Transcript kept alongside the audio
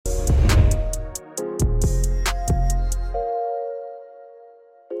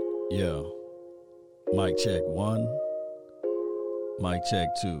Yeah. Mic check 1. Mic check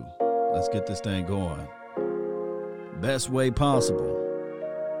 2. Let's get this thing going. Best way possible.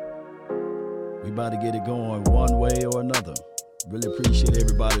 We about to get it going one way or another. Really appreciate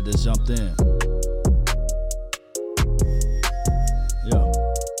everybody that jumped in. Yeah.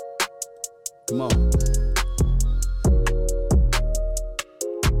 Come on.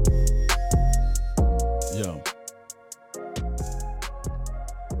 Yeah.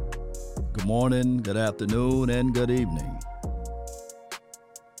 Good morning, good afternoon, and good evening.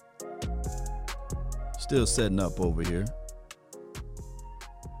 Still setting up over here.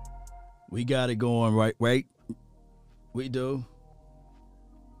 We got it going right. We do.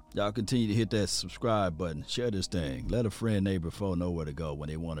 Y'all continue to hit that subscribe button. Share this thing. Let a friend, neighbor, foe know where to go when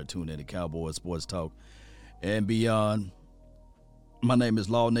they want to tune in to Cowboys Sports Talk and beyond. My name is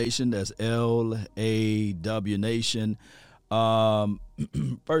Law Nation. That's L-A-W Nation.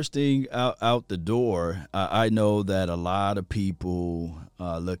 First thing out the door, I know that a lot of people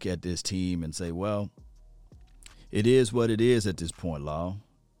look at this team and say, well, it is what it is at this point, Law.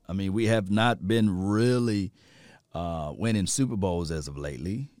 I mean, we have not been really winning Super Bowls as of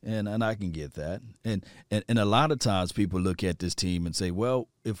lately, and I can get that. And a lot of times people look at this team and say, well,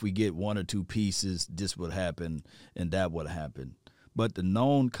 if we get one or two pieces, this would happen and that would happen. But the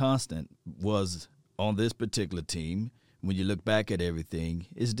known constant was on this particular team, when you look back at everything,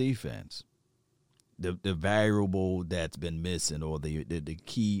 is defense. The variable that's been missing, or the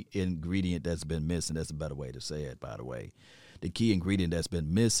key ingredient that's been missing, that's a better way to say it, by the way. The key ingredient that's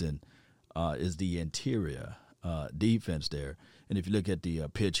been missing is the interior defense there. And if you look at the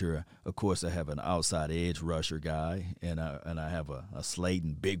picture, of course, I have an outside edge rusher guy, and I have a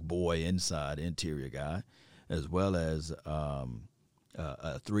Slayton big boy inside interior guy, as well as a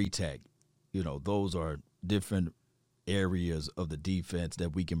 3-tech. You know, those are different areas of the defense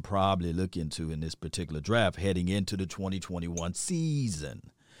that we can probably look into in this particular draft heading into the 2021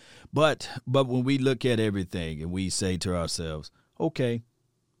 season. But when we look at everything and we say to ourselves, okay,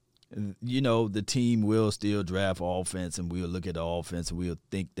 you know, the team will still draft offense, and we'll look at the offense and we'll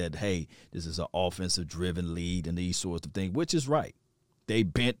think that, hey, this is an offensive-driven lead and these sorts of things, which is right. They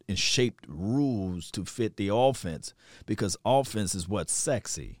bent and shaped rules to fit the offense because offense is what's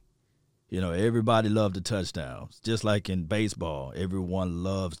sexy. You know, everybody loves the touchdowns. Just like in baseball, everyone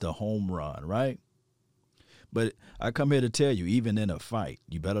loves the home run, right? But I come here to tell you, even in a fight,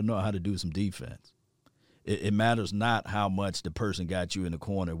 you better know how to do some defense. It matters not how much the person got you in the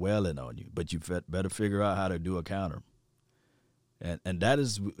corner wailing on you, but you better figure out how to do a counter. And that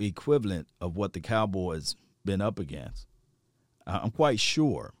is equivalent of what the Cowboys been up against. I'm quite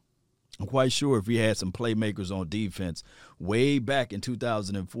sure if we had some playmakers on defense way back in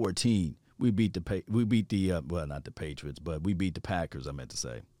 2014, we beat not the Patriots, but we beat the Packers, I meant to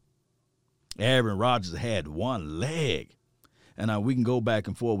say. Aaron Rodgers had one leg. And we can go back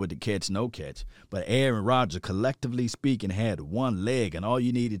and forth with the catch, no catch. But Aaron Rodgers, collectively speaking, had one leg, and all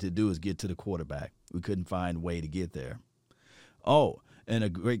you needed to do is get to the quarterback. We couldn't find a way to get there. Oh, and a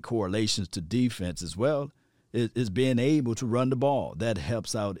great correlation to defense as well is being able to run the ball. That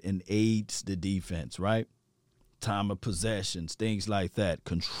helps out and aids the defense, right? Time of possessions, things like that.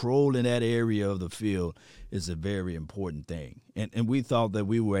 Controlling that area of the field is a very important thing. And we thought that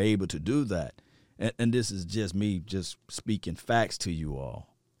we were able to do that. And this is just me just speaking facts to you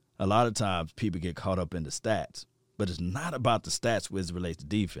all. A lot of times people get caught up in the stats, but it's not about the stats as it relates to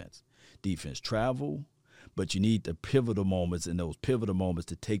defense. Defense travel, but you need the pivotal moments, and those pivotal moments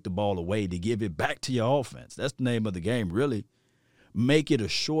to take the ball away, to give it back to your offense. That's the name of the game, really. Make it a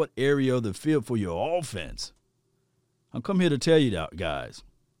short area of the field for your offense. I'm come here to tell you that, guys.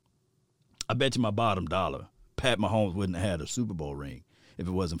 I bet you my bottom dollar, Pat Mahomes wouldn't have had a Super Bowl ring if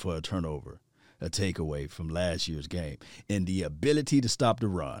it wasn't for a turnover, a takeaway from last year's game, and the ability to stop the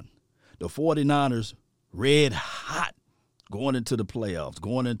run. The 49ers, red hot, going into the playoffs,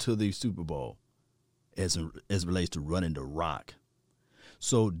 going into the Super Bowl, as it relates to running the rock.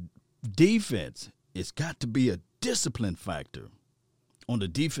 So defense, it's got to be a discipline factor on the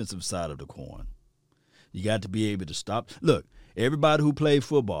defensive side of the coin. You got to be able to stop. Look, everybody who played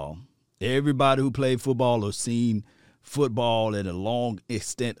football or seen football in a long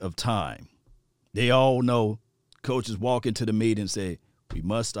extent of time, they all know coaches walk into the meeting and say, we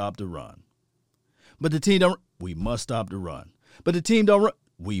must stop the run. But the team don't. We must stop the run. But the team don't run.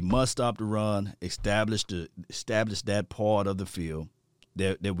 We must stop the run, establish that part of the field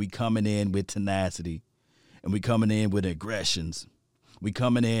that we coming in with tenacity, and we coming in with aggressions. We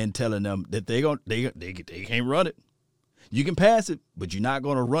coming in telling them that they can't run it. You can pass it, but you're not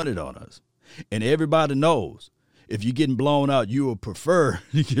going to run it on us. And everybody knows if you're getting blown out, you would prefer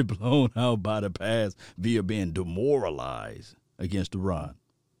to get blown out by the pass via being demoralized against the run.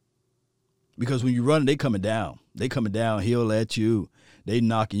 Because when you're running, they coming down. They coming downhill at you. They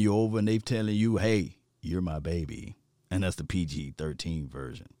knocking you over, and they telling you, hey, you're my baby. And that's the PG-13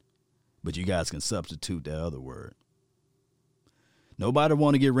 version. But you guys can substitute that other word. Nobody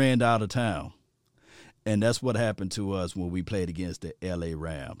want to get ran out of town. And that's what happened to us when we played against the L.A.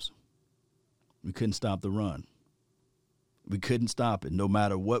 Rams. We couldn't stop the run. We couldn't stop it. No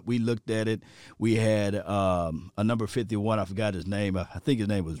matter what we looked at it, we had a number 51. I forgot his name. I think his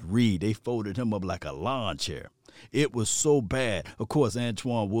name was Reed. They folded him up like a lawn chair. It was so bad. Of course,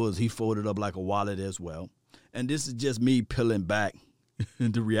 Antoine Woods, he folded up like a wallet as well. And this is just me peeling back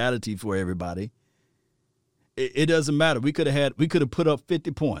the reality for everybody. It doesn't matter. We could have put up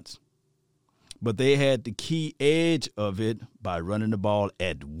 50 points. But they had the key edge of it by running the ball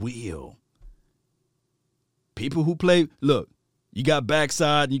at will. People who play, look, you got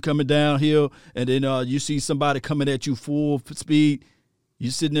backside and you coming downhill, and then you see somebody coming at you full speed.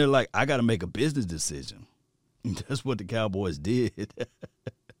 You're sitting there like, I got to make a business decision. And that's what the Cowboys did.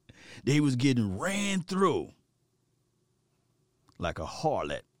 They was getting ran through like a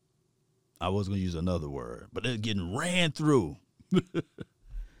harlot. I was going to use another word, but they're getting ran through.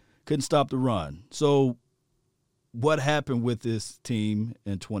 Couldn't stop the run. So what happened with this team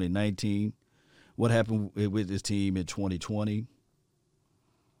in 2019? What happened with this team in 2020?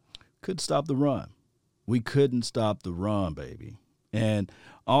 Couldn't stop the run. We couldn't stop the run, baby. And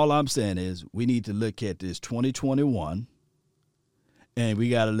all I'm saying is we need to look at this 2021, and we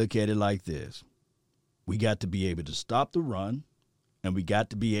got to look at it like this. We got to be able to stop the run, and we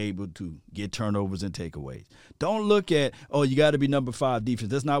got to be able to get turnovers and takeaways. Don't look at, you got to be number 5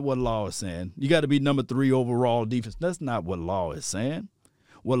 defense. That's not what law is saying. You got to be number 3 overall defense. That's not what law is saying.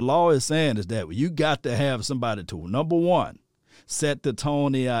 What law is saying is that you got to have somebody to, number 1, set the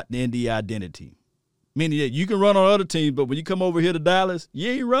tone in the identity. Meaning that you can run on other teams, but when you come over here to Dallas,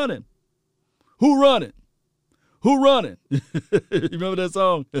 you ain't running. Who running? Who running? You remember that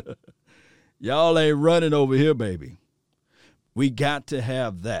song? Y'all ain't running over here, baby. We got to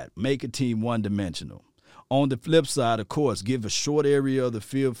have that. Make a team one-dimensional. On the flip side, of course, give a short area of the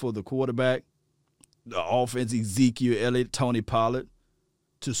field for the quarterback, the offense, Ezekiel Elliott, Tony Pollard,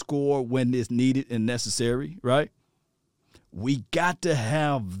 to score when it's needed and necessary, right? We got to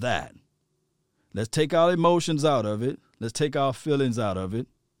have that. Let's take our emotions out of it. Let's take our feelings out of it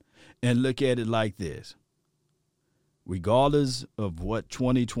and look at it like this. Regardless of what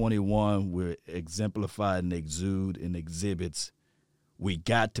 2021 will exemplify and exude and exhibits, we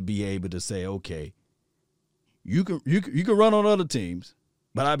got to be able to say, okay, you can run on other teams,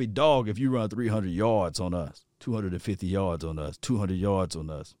 but I'd be dog if you run 300 yards on us, 250 yards on us, 200 yards on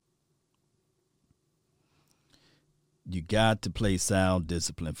us. You got to play sound,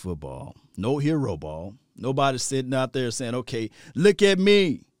 disciplined football. No hero ball. Nobody sitting out there saying, okay, look at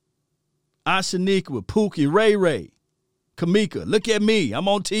me. Ashaniqua, Pookie, Ray, Kamika, look at me. I'm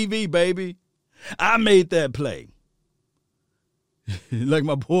on TV, baby. I made that play. Like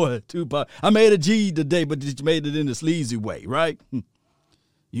my boy, Tupac. I made a G today, but you made it in a sleazy way, right?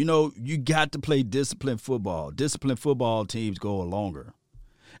 You know, you got to play disciplined football. Disciplined football teams go longer.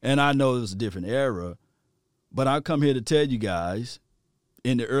 And I know it's a different era, but I come here to tell you guys,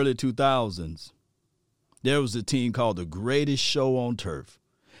 in the early 2000s, there was a team called the Greatest Show on Turf.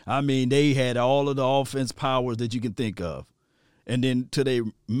 I mean, they had all of the offense powers that you can think of. And then till they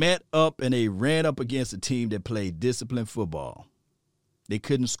met up and they ran up against a team that played disciplined football. They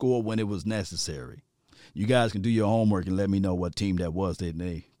couldn't score when it was necessary. You guys can do your homework and let me know what team that was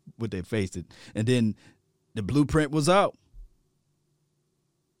what they faced it. And then the blueprint was out.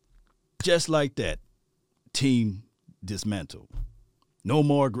 Just like that, team dismantled. No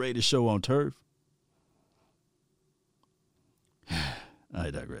more Greatest Show on Turf. I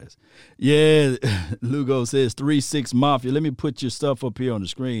digress. Yeah, Lugo says 3-6 Mafia. Let me put your stuff up here on the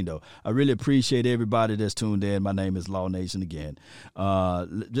screen, though. I really appreciate everybody that's tuned in. My name is Law Nation again.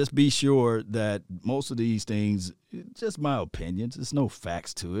 Just be sure that most of these things, just my opinions. There's no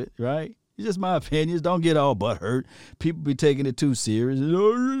facts to it, right? It's just my opinions. Don't get all butthurt. People be taking it too serious.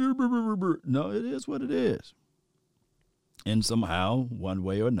 No, it is what it is. And somehow, one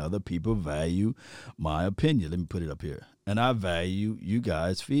way or another, people value my opinion. Let me put it up here. And I value you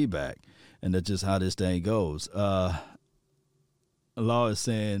guys' feedback. And that's just how this thing goes. Law is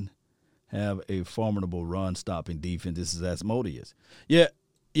saying, have a formidable run-stopping defense. This is Asmodeus. Yep.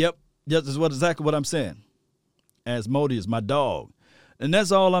 This is exactly what I'm saying. Asmodeus, my dog. And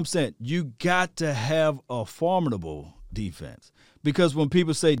that's all I'm saying. You got to have a formidable. defense. Because when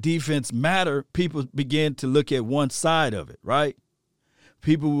people say defense matter, people begin to look at one side of it, right?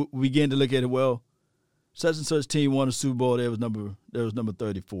 People begin to look at it, well, such and such team won a Super Bowl, there was number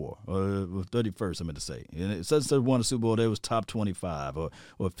 34, or 31st, I meant to say. And such and such won a Super Bowl, there was top 25 or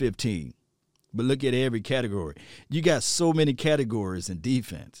 15. But look at every category. You got so many categories in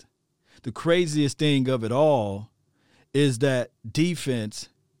defense. The craziest thing of it all is that defense,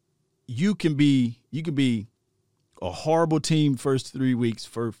 you can be a horrible team first 3 weeks,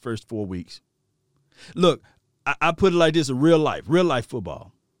 first 4 weeks. Look, I put it like this in real life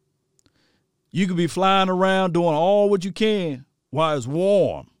football. You could be flying around doing all what you can while it's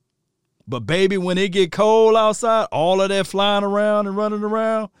warm. But, baby, when it get cold outside, all of that flying around and running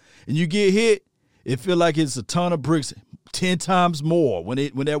around, and you get hit, it feel like it's a ton of bricks 10 times more when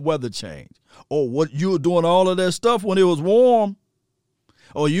that weather changed. Or what you were doing all of that stuff when it was warm.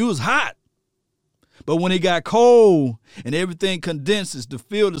 Or you was hot. But when it got cold and everything condenses, the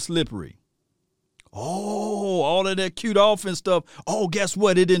field is slippery. Oh, all of that cute offense stuff. Oh, guess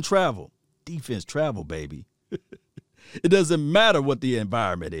what? It didn't travel. Defense travel, baby. It doesn't matter what the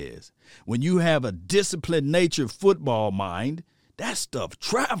environment is. When you have a disciplined nature football mind, that stuff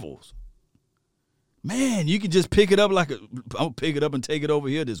travels. Man, you can just pick it up I'm going to pick it up and take it over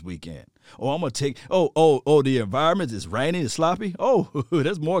here this weekend. Or I'm going to take, the environment is raining, it's sloppy. Oh,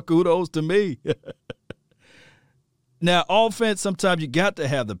 that's more kudos to me. Now, offense, sometimes you got to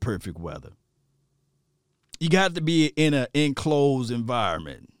have the perfect weather. You got to be in an enclosed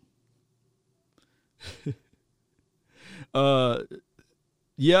environment.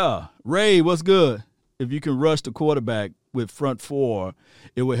 Yeah, Ray, what's good? If you can rush the quarterback with front four,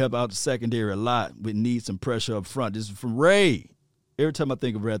 it will help out the secondary a lot. We need some pressure up front. This is from Ray. Every time I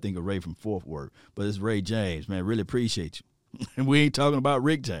think of Ray from Fort Worth, but it's Ray James, man. Really appreciate you. And we ain't talking about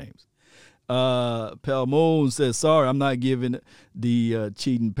Rick James. Pal Moon says, sorry, I'm not giving the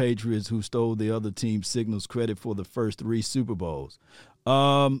cheating Patriots who stole the other team's signals credit for the first 3 Super Bowls.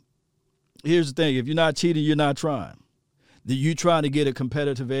 Here's the thing. If you're not cheating, you're not trying. You trying to get a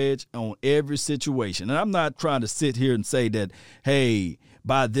competitive edge on every situation. And I'm not trying to sit here and say that, hey,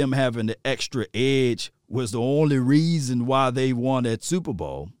 by them having the extra edge was the only reason why they won that Super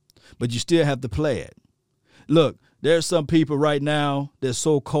Bowl, but you still have to play it. Look, there's some people right now that's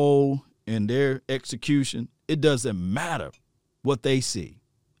so cold in their execution, it doesn't matter what they see.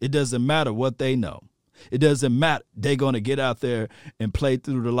 It doesn't matter what they know. It doesn't matter. They're going to get out there and play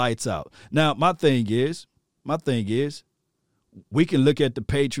through the lights out. Now, my thing is, we can look at the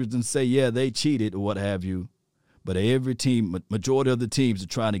Patriots and say, yeah, they cheated or what have you, but every team, majority of the teams are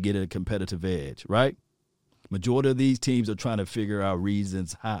trying to get a competitive edge, right? Majority of these teams are trying to figure out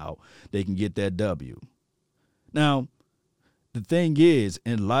reasons how they can get that W. Now, the thing is,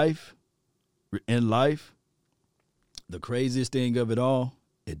 in life, the craziest thing of it all,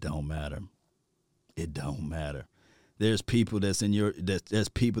 it don't matter. It don't matter. There's people that's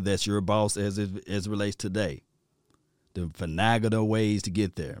your boss as it relates today. The finagle ways to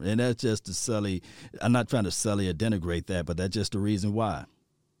get there. And that's just the sully. I'm not trying to sully or denigrate that, but that's just the reason why.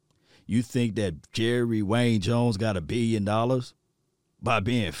 You think that Jerry Wayne Jones got $1 billion by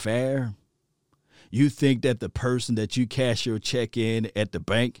being fair? You think that the person that you cash your check in at the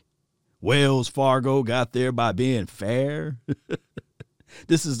bank, Wells Fargo, got there by being fair?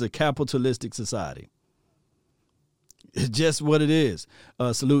 This is a capitalistic society. It's just what it is.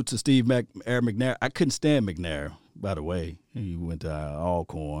 Salute to Steve McNair. I couldn't stand McNair, by the way. He went to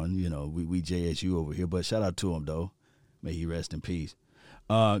Alcorn. You know, we JSU over here. But shout out to him, though. May he rest in peace.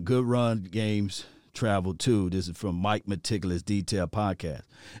 Good run games travel, too. This is from Mike Meticulous Detail Podcast.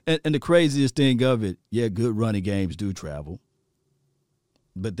 And the craziest thing of it, yeah, good running games do travel.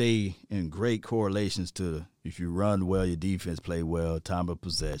 But they in great correlations to if you run well, your defense play well, time of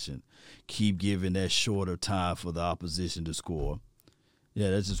possession, keep giving that shorter time for the opposition to score. Yeah,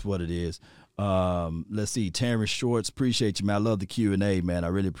 that's just what it is. Let's see. Terrence Shorts, appreciate you, man. I love the Q&A, man. I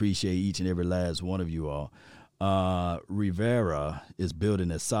really appreciate each and every last one of you all. Rivera is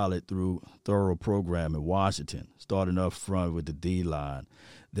building a solid thorough program in Washington, starting up front with the D-line.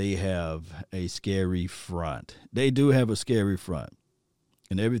 They have a scary front. They do have a scary front.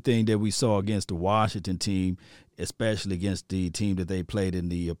 And everything that we saw against the Washington team, especially against the team that they played in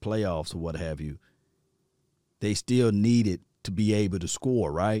the playoffs or what have you, they still needed to be able to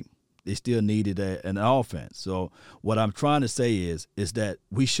score, right? They still needed an offense. So what I'm trying to say is that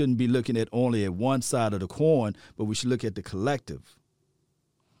we shouldn't be looking at only at one side of the coin, but we should look at the collective.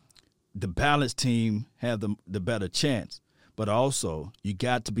 The balanced team have the better chance. But also, you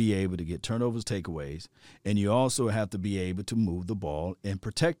got to be able to get turnovers, takeaways, and you also have to be able to move the ball and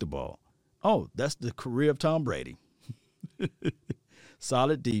protect the ball. Oh, that's the career of Tom Brady.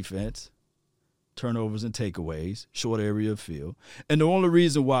 Solid defense, turnovers and takeaways, short area of field. And the only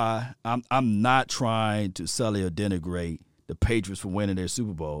reason why I'm not trying to sully or denigrate the Patriots for winning their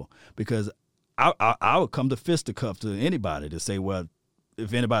Super Bowl, because I would come to fisticuff to anybody to say, well,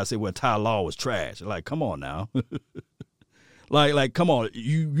 if anybody say, well, Ty Law was trash. Like, come on now. like, come on.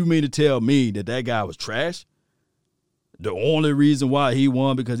 You mean to tell me that guy was trash? The only reason why he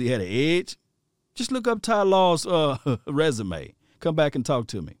won because he had an edge? Just look up Ty Law's resume. Come back and talk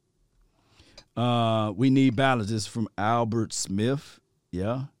to me. We need balance. This is from Albert Smith.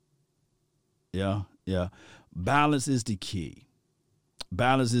 Yeah. Balance is the key.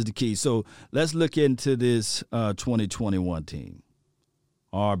 Balance is the key. So let's look into this 2021 team,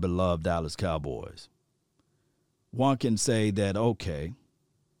 our beloved Dallas Cowboys. One can say that, okay,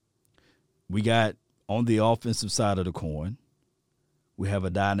 we got on the offensive side of the coin, we have a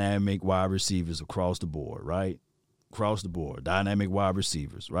dynamic wide receivers across the board, right? Across the board, dynamic wide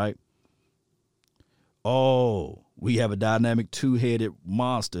receivers, right? Oh, we have a dynamic two-headed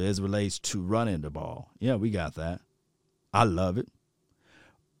monster as it relates to running the ball. Yeah, we got that. I love it.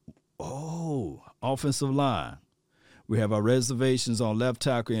 Oh, offensive line. We have our reservations on left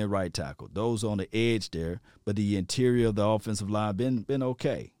tackle and right tackle. Those on the edge there, but the interior of the offensive line been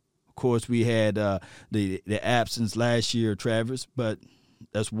okay. Of course, we had the absence last year of Travis, but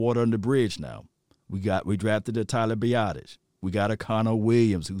that's water under the bridge now. We drafted a Tyler Biotic. We got a Connor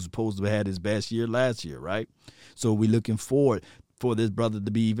Williams, who's supposed to have had his best year last year, right? So we're looking forward for this brother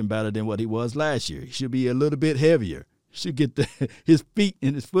to be even better than what he was last year. He should be a little bit heavier. Should get his feet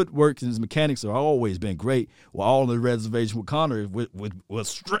and his footwork and his mechanics have always been great. Well, all the reservation with Connor was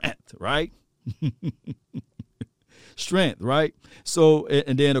strength, right? Strength, right? So,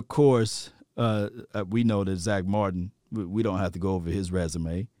 and then, of course, we know that Zach Martin, we don't have to go over his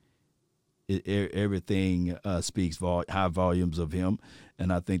resume. Everything speaks high volumes of him,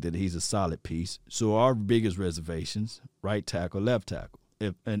 and I think that he's a solid piece. So our biggest reservations, right tackle, left tackle.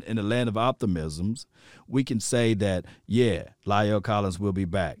 In the land of optimisms, we can say that, yeah, La'el Collins will be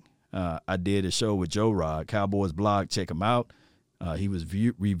back. I did a show with Joe Rod, Cowboys blog. Check him out. He was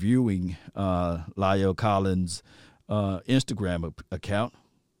reviewing La'el Collins' Instagram account.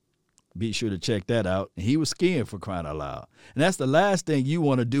 Be sure to check that out. He was skiing, for crying out loud. And that's the last thing you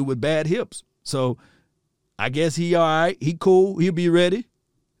want to do with bad hips. So I guess he all right. He cool. He'll be ready.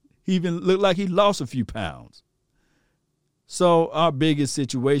 He even looked like he lost a few pounds. So our biggest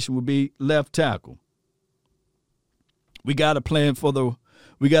situation would be left tackle. We got to plan for the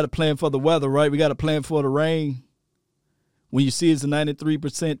weather, right? We got to plan for the rain. When you see it's a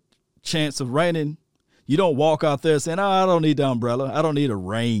 93% chance of raining, you don't walk out there saying, "Oh, I don't need the umbrella. I don't need a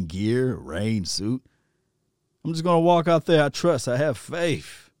rain gear, rain suit. I'm just going to walk out there. I trust. I have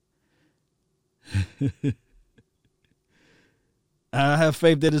faith." I have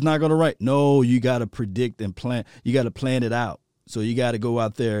faith that it's not going to rain. No, you got to predict and plan. You got to plan it out. So you got to go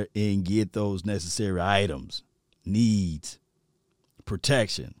out there and get those necessary items, needs,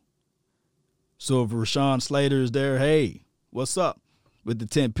 protection. So if Rashawn Slater is there, hey, what's up with the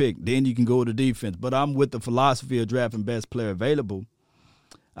 10th pick? Then you can go to defense. But I'm with the philosophy of drafting best player available.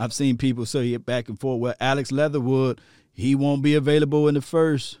 I've seen people say it back and forth. Well, Alex Leatherwood, he won't be available in the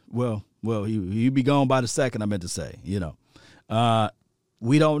first. Well, he'll be gone by the second, I meant to say,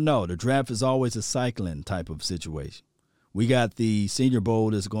 we don't know. The draft is always a cycling type of situation. We got the Senior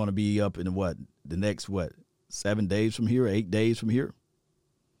Bowl that's going to be up in the next 7 days from here, 8 days from here.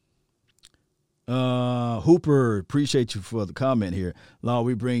 Hooper, appreciate you for the comment here. Law,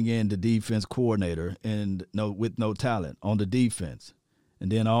 we bring in the defense coordinator and with no talent on the defense. And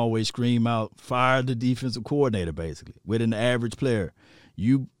then always scream out, fire the defensive coordinator, basically. With an average player.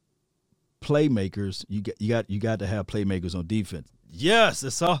 You playmakers, you got to have playmakers on defense. Yes,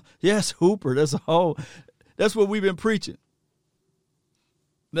 that's all. Yes, Hooper, that's all. That's what we've been preaching.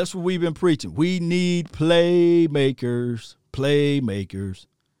 That's what we've been preaching. We need playmakers.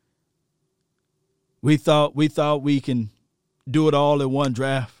 We thought we can do it all in one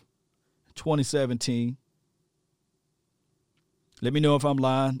draft. 2017. Let me know if I'm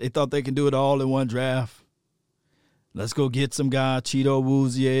lying. They thought they can do it all in one draft. Let's go get some guy, Cheeto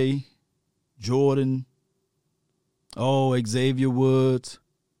Woozier, Jordan, Xavier Woods.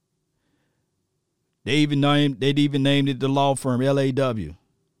 They even named it the law firm, LAW.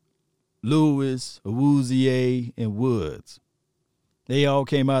 Lewis, Awuzie, and Woods. They all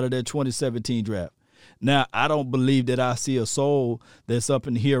came out of their 2017 draft. Now, I don't believe that I see a soul that's up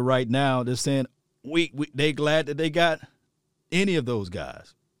in here right now that's saying they glad that they got any of those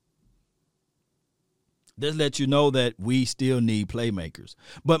guys. Just let you know that we still need playmakers.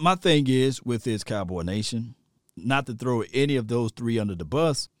 But my thing is with this Cowboy Nation, not to throw any of those three under the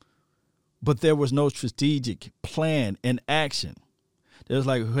bus, but there was no strategic plan in action. There's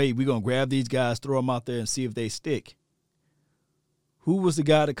like, hey, we're going to grab these guys, throw them out there and see if they stick. Who was the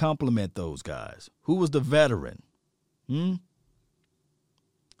guy to complement those guys? Who was the veteran?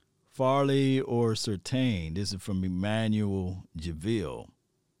 Farley or Surtain? This is from Emmanuel Javille.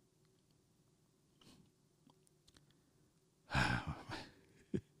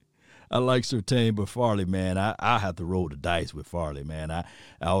 I like Surtain, but Farley, man, I have to roll the dice with Farley, man.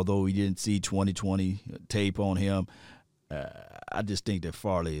 Although we didn't see 2020 tape on him, I just think that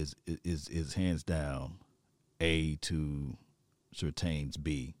Farley is hands down A to Surtain's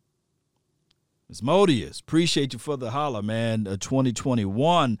B. It's Modius. Appreciate you for the holler, man. A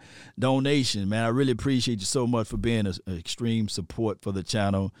 2021 donation, man. I really appreciate you so much for being an extreme support for the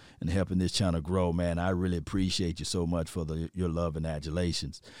channel and helping this channel grow, man. I really appreciate you so much for your love and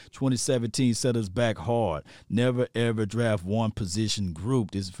adulations. 2017 set us back hard. Never, ever draft one position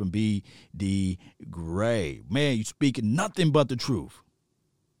group. This is from B.D. Gray. Man, you speaking nothing but the truth.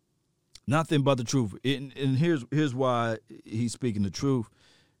 Nothing but the truth. And here's why he's speaking the truth.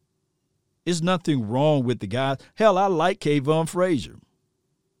 There's nothing wrong with the guy. Hell, I like Kayvon Frazier.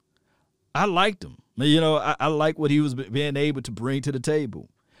 I liked him. You know, I like what he was being able to bring to the table.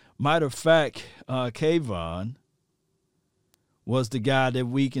 Matter of fact, Kayvon was the guy that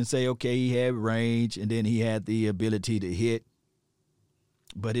we can say, okay, he had range and then he had the ability to hit.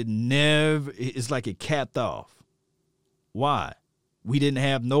 But it's like it capped off. Why? We didn't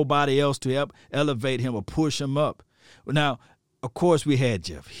have nobody else to help elevate him or push him up. Now, of course, we had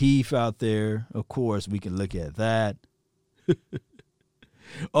Jeff Heath out there. Of course, we can look at that.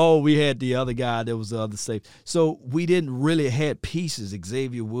 Oh, we had the other guy that was the other safe. So we didn't really had pieces.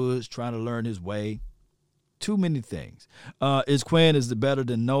 Xavier Woods trying to learn his way. Too many things. Is Quinn is better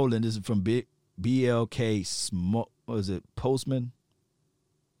than Nolan? This is from BLK what is it, Postman?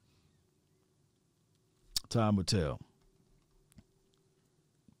 Time will tell.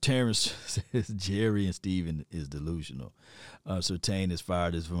 Terrence says Jerry and Steven is delusional. Surtain is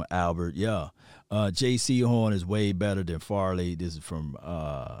fired. This is from Albert. Yeah. J.C. Horn is way better than Farley. This is from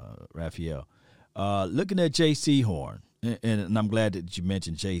Raphael. Looking at J.C. Horn, and I'm glad that you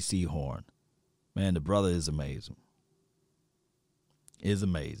mentioned J.C. Horn. Man, the brother is amazing. He's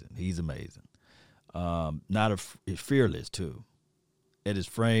amazing. He's fearless, too. At his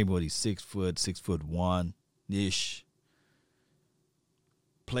frame, he's 6'1"-ish.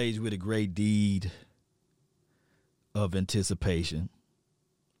 Plays with a great deed of anticipation,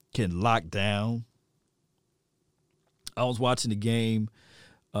 can lock down. I was watching the game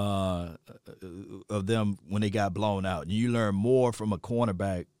of them when they got blown out. And you learn more from a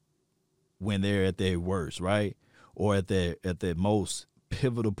cornerback when they're at their worst, right? Or at their most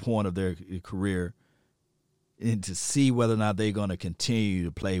pivotal point of their career, and to see whether or not they're going to continue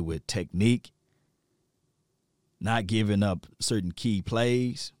to play with technique, not giving up certain key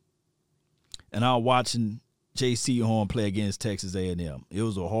plays. And I was watching J.C. Horn play against Texas A&M. It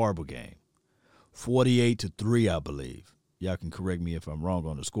was a horrible game. 48-3, I believe. Y'all can correct me if I'm wrong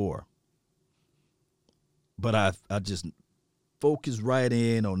on the score. But I just focused right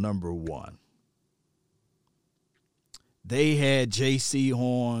in on number one. They had J.C.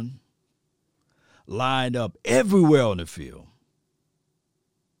 Horn lined up everywhere on the field.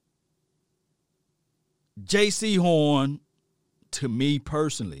 J.C. Horn, to me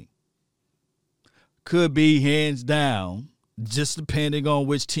personally, could be hands down, just depending on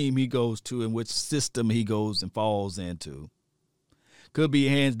which team he goes to and which system he goes and falls into, could be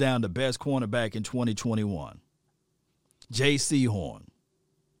hands down the best cornerback in 2021. J.C. Horn.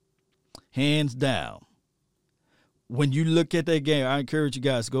 Hands down. When you look at that game, I encourage you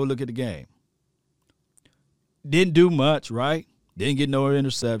guys to go look at the game. Didn't do much, right? Didn't get no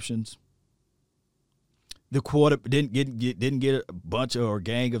interceptions. The quarter didn't get a bunch of or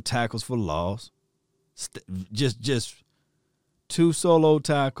gang of tackles for loss. Just two solo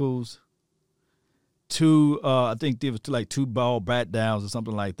tackles, I think there was like two ball bat downs or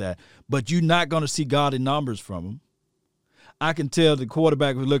something like that. But you're not going to see gaudy numbers from him. I can tell the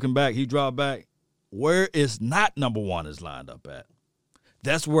quarterback was looking back. He dropped back. Where is not number one is lined up at.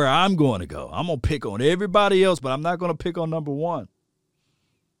 That's where I'm going to go. I'm going to pick on everybody else, but I'm not going to pick on number one.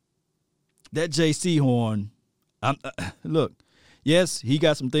 That J.C. Horn, look, yes, he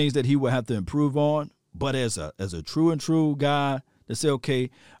got some things that he will have to improve on, but as a true guy that say, okay,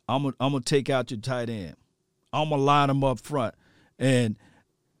 I'm gonna take out your tight end. I'm going to line him up front, and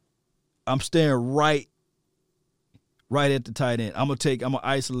I'm staying right at the tight end. I'm going to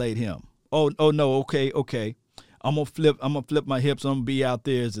isolate him. Oh no, okay. I'm gonna flip my hips. I'm gonna be out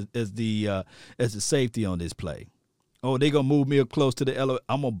there as the safety on this play. Oh, they gonna move me up close to the LO.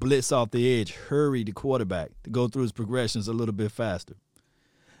 I'm gonna blitz off the edge, hurry the quarterback to go through his progressions a little bit faster.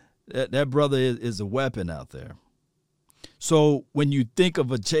 That brother is a weapon out there. So when you think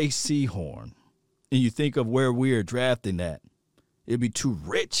of a J.C. Horn and you think of where we are drafting at, it'd be too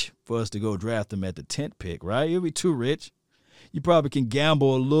rich for us to go draft him at the 10th pick, right? It'd be too rich. You probably can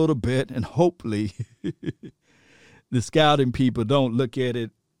gamble a little bit, and hopefully the scouting people don't look at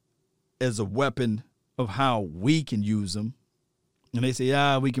it as a weapon of how we can use them. And they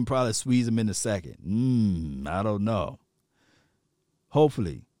say, we can probably squeeze them in the second. I don't know.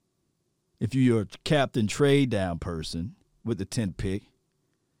 Hopefully, if you're a captain trade down person with the 10th pick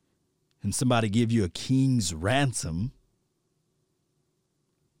and somebody give you a king's ransom,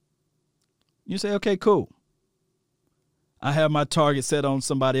 you say, okay, cool. I have my target set on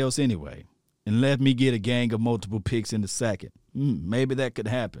somebody else anyway, and let me get a gang of multiple picks in the second. Maybe that could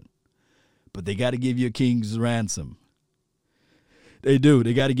happen. But they got to give you a king's ransom. They do.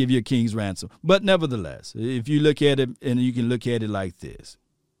 They got to give you a king's ransom. But nevertheless, if you look at it, and you can look at it like this.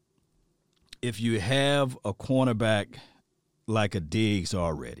 If you have a cornerback like a Diggs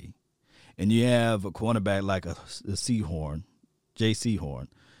already, and you have a cornerback like a Seahorn, J.C. Horn,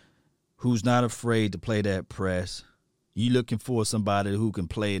 who's not afraid to play that press, you looking for somebody who can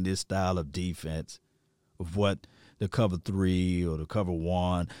play in this style of defense of what the cover 3 or the cover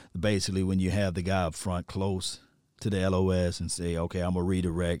 1, basically when you have the guy up front close to the LOS and say, okay, I'm going to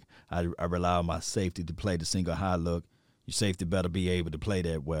redirect. I rely on my safety to play the single high look. Your safety better be able to play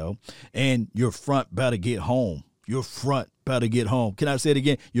that well. And your front better get home. Your front better get home. Can I say it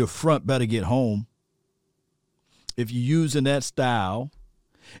again? Your front better get home. If you're using that style,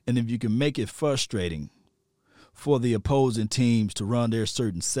 and if you can make it frustrating for the opposing teams to run their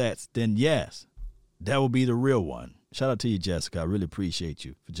certain sets, then yes, that will be the real one. Shout out to you, Jessica. I really appreciate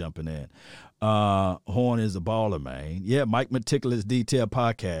you for jumping in. Horn is a baller, man. Yeah, Mike Meticulous Detail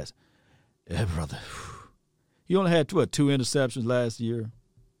Podcast. Yeah, brother. He only had 2 interceptions last year.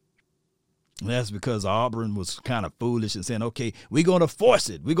 And that's because Auburn was kind of foolish and saying, okay, we're going to force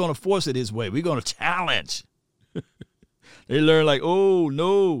it. We're going to force it his way. We're going to challenge. They learned like, oh,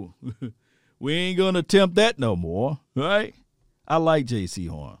 no, we ain't going to attempt that no more, right? I like J.C.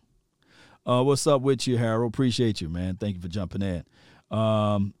 Horn. What's up with you, Harold? Appreciate you, man. Thank you for jumping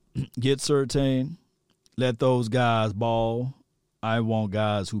in. Get certain. Let those guys ball. I want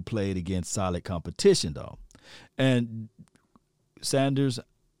guys who played against solid competition, though. And Sanders,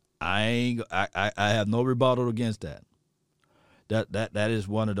 I have no rebuttal against that. That is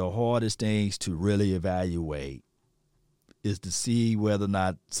one of the hardest things to really evaluate, is to see whether or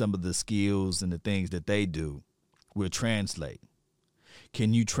not some of the skills and the things that they do will translate.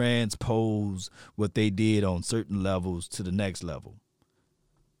 Can you transpose what they did on certain levels to the next level?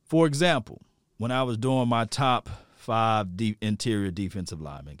 For example, when I was doing my top 5 interior defensive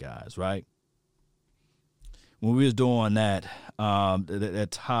linemen guys, right? When we was doing that, that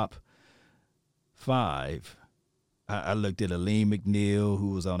top 5, I looked at Aleem McNeil,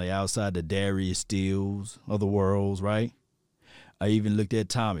 who was on the outside, the Darius Steels of the worlds, right? I even looked at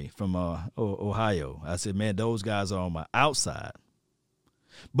Tommy from Ohio. I said, man, those guys are on my outside.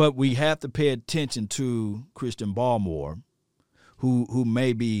 But we have to pay attention to Christian Barmore, who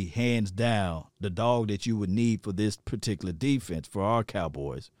may be hands down the dog that you would need for this particular defense for our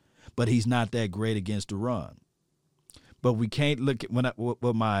Cowboys. But he's not that great against the run. But we can't look at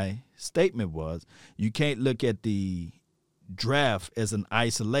what my statement was. You can't look at the draft as an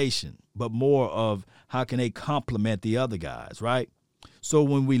isolation, but more of how can they complement the other guys, right? So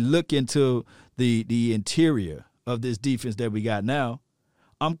when we look into the interior of this defense that we got now,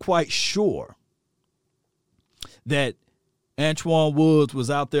 I'm quite sure that Antoine Woods was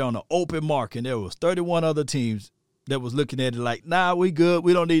out there on the open market, and there was 31 other teams that was looking at it like, nah, we good.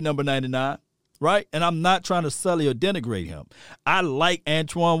 We don't need number 99, right? And I'm not trying to sully or denigrate him. I like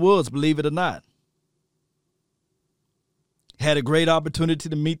Antoine Woods, believe it or not. Had a great opportunity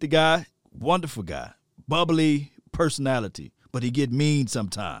to meet the guy. Wonderful guy. Bubbly personality. But he get mean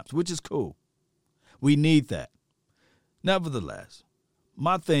sometimes, which is cool. We need that. Nevertheless,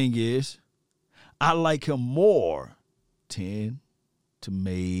 my thing is, I like him more 10 to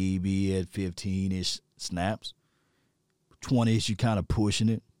maybe at 15-ish snaps. 20-ish, you kind of pushing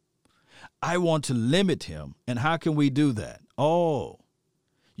it. I want to limit him. And how can we do that? Oh,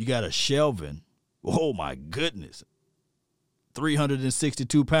 you got a Shelvin. Oh, my goodness.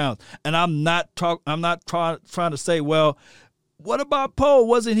 362 pounds. And I'm not trying to say, well, what about Poe?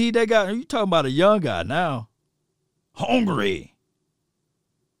 Wasn't he that guy? You talking about a young guy now. Hungry.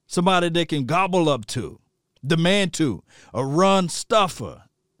 Somebody that can gobble up to. Demand to. A run stuffer.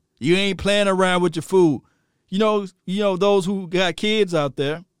 You ain't playing around with your food. You know those who got kids out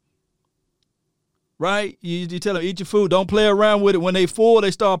there, right? You tell them, eat your food. Don't play around with it. When they full,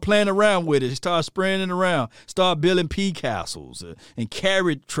 they start playing around with it. They start spraying it around. Start building pea castles and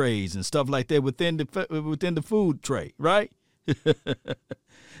carrot trays and stuff like that within the food tray, right?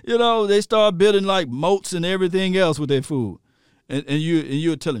 They start building like moats and everything else with their food. And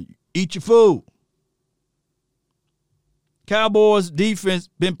you're telling them, eat your food. Cowboys defense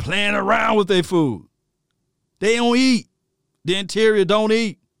been playing around with their food. They don't eat. The interior don't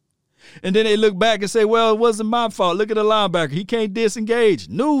eat. And then they look back and say, well, it wasn't my fault. Look at the linebacker. He can't disengage.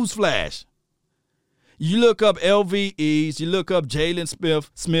 Newsflash. You look up LVEs, you look up Jalen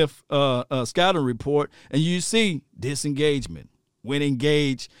Smith scouting report, and you see disengagement. When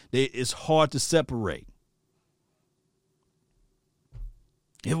engaged, it's hard to separate.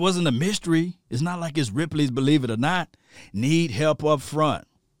 It wasn't a mystery. It's not like it's Ripley's, believe it or not. Need help up front.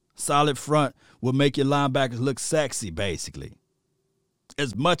 Solid front will make your linebackers look sexy, basically.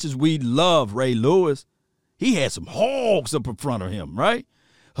 As much as we love Ray Lewis, he had some hogs up in front of him, right?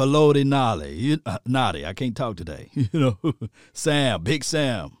 Haloti Nadi, I can't talk today. Sam, Big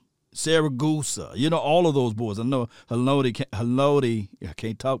Sam, Saragusa, all of those boys. I know Haloti, I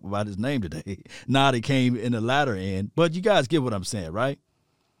can't talk about his name today. Nadi came in the latter end, but you guys get what I'm saying, right?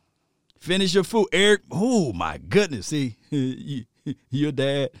 Finish your food. Eric, oh, my goodness. See, your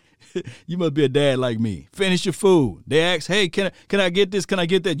dad, you must be a dad like me. Finish your food. They ask, hey, can I get this? Can I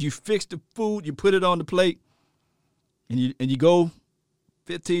get that? You fix the food. You put it on the plate. And you go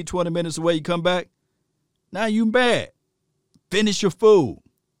 15, 20 minutes away. You come back. Now you bad. Finish your food.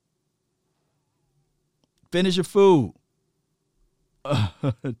 Finish your food.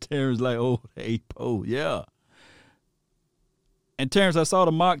 Terrence like, oh, hey, Poe, yeah. And Terrence, I saw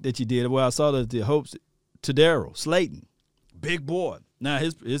the mock that you did. Well, I saw the hopes to Daryl Slayton, big boy. Now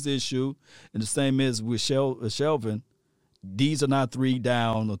his issue, and the same is with Shelvin. These are not three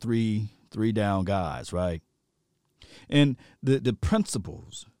down or three down guys, right? And the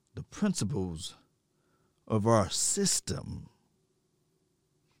principles of our system.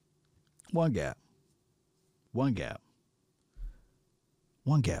 One gap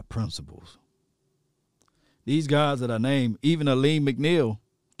principles. These guys that I named, even Aleem McNeil,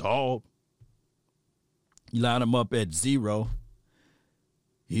 dog, you line them up at 0,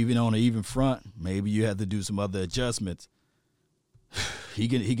 even on an even front. Maybe you have to do some other adjustments. He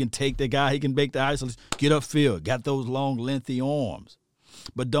can take the guy. He can make the isolation, get upfield, got those long, lengthy arms.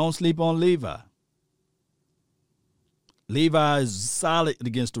 But don't sleep on Levi. Levi is solid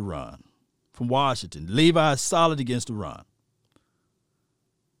against the run from Washington. Levi is solid against the run.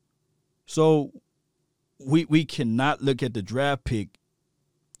 So we cannot look at the draft pick,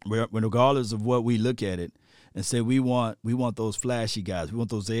 regardless of what we look at it, and say we want those flashy guys. We want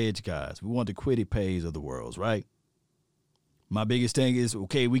those edge guys. We want the Quiddy Pays of the world, right? My biggest thing is,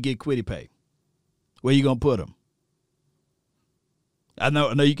 okay, we get Quiddy Pay. Where you going to put him? I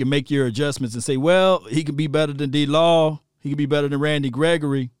know you can make your adjustments and say, well, he can be better than D-Law. He can be better than Randy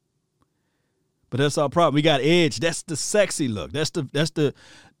Gregory. But that's our problem. We got edge. That's the sexy look. That's the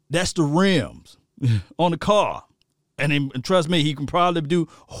rims on the car. And trust me, he can probably do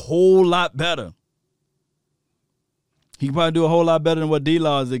a whole lot better. He can probably do a whole lot better than what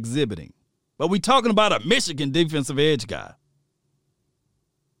D-Law is exhibiting. But we're talking about a Michigan defensive edge guy.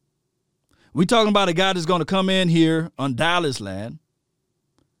 We're talking about a guy that's going to come in here on Dallas land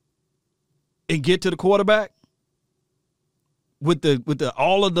and get to the quarterback with the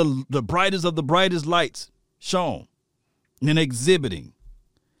all of the brightest of the brightest lights shown and exhibiting.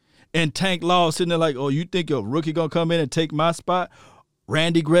 And Tank Law sitting there like, oh, you think a rookie going to come in and take my spot?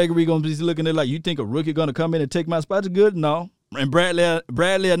 Randy Gregory going to be looking at it like, you think a rookie going to come in and take my spot? That's good? No. And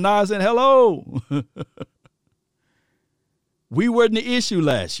Bradley and Nas saying, hello. We weren't the issue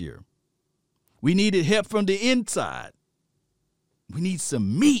last year. We needed help from the inside. We need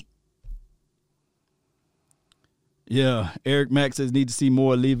some meat. Yeah, Eric Mack says need to see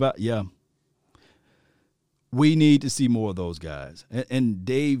more Levi. Yeah. We need to see more of those guys. And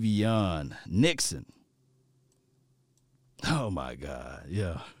Davion Nixon. Oh, my God.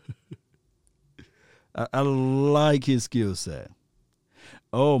 Yeah. I like his skill set.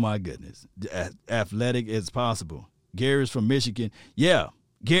 Oh, my goodness. Athletic as possible. Gary's from Michigan. Yeah.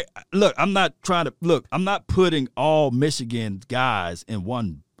 Look, I'm not putting all Michigan guys in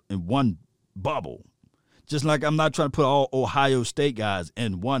one bubble. Just like I'm not trying to put all Ohio State guys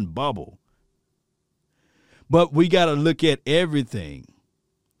in one bubble. But we got to look at everything.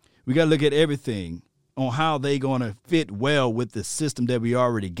 We got to look at everything on how they going to fit well with the system that we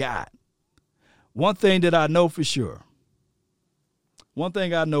already got. One thing I know for sure,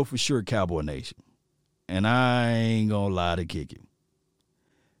 Cowboy Nation, and I ain't going to lie to kick it.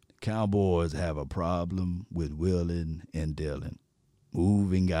 The Cowboys have a problem with willing and dealing,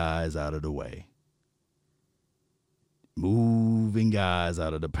 moving guys out of the way, moving guys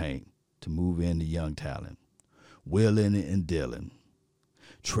out of the paint to move in the young talent, willing and dealing,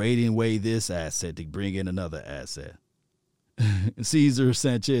 trading away this asset to bring in another asset. Cesar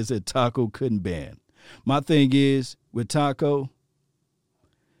Sanchez said Taco couldn't bend. My thing is, with Taco,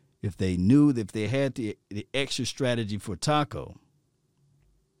 if they had the extra strategy for Taco,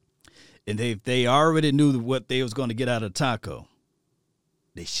 and if they already knew what they was going to get out of Taco,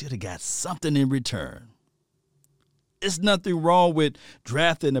 they should have got something in return. There's nothing wrong with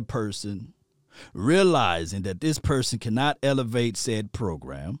drafting a person, realizing that this person cannot elevate said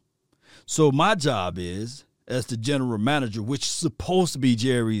program. So my job is, as the general manager, which is supposed to be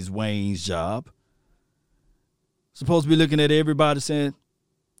Jerry Wayne's job, supposed to be looking at everybody saying,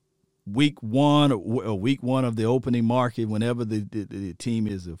 week one of the opening market, whenever the team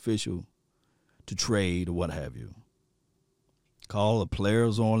is official to trade or what have you, call a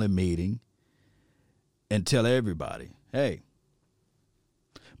players only meeting and tell everybody, hey,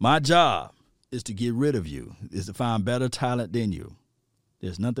 my job is to get rid of you, is to find better talent than you.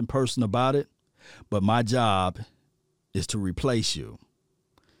 There's nothing personal about it, but my job is to replace you.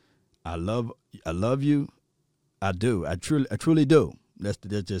 I love you. I do. I truly do. That's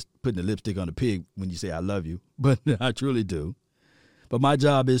just putting the lipstick on the pig when you say I love you, but I truly do. But my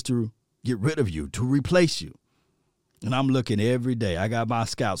job is to get rid of you, to replace you. And I'm looking every day. I got my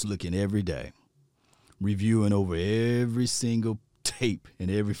scouts looking every day, reviewing over every single tape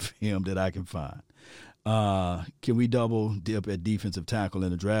and every film that I can find. Can we double dip at defensive tackle in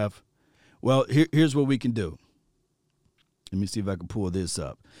the draft? Well, here's what we can do. Let me see if I can pull this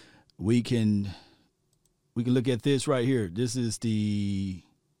up. We can look at this right here. This is the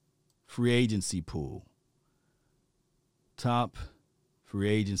free agency pool. Top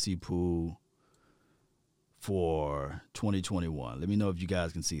free agency pool for 2021. Let me know if you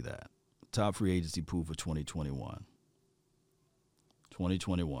guys can see that. Top free agency pool for 2021.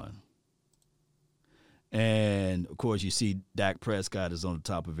 2021. And, of course, you see Dak Prescott is on the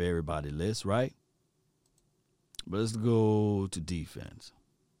top of everybody's list, right? But let's go to defense.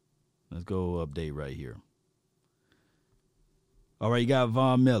 Let's go update right here. All right, you got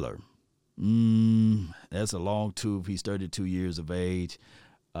Von Miller. That's a long tooth. He's 32 years of age.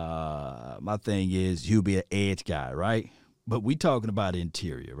 My thing is he'll be an edge guy, right? But we talking about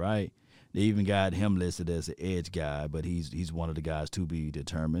interior, right? They even got him listed as an edge guy, but he's one of the guys to be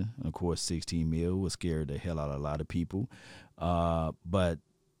determined. Of course, $16 million will scare the hell out of a lot of people. But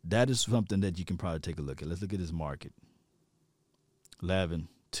that is something that you can probably take a look at. Let's look at his market.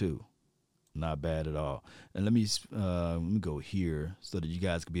 11-2. Not bad at all. And let me go here so that you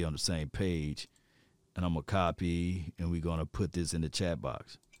guys can be on the same page. And I'm going to copy, and we're going to put this in the chat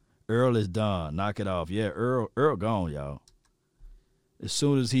box. Earl is done. Knock it off. Yeah, Earl gone, y'all. As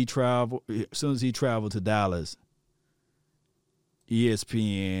soon as he traveled to Dallas,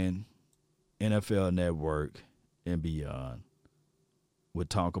 ESPN, NFL Network, and beyond would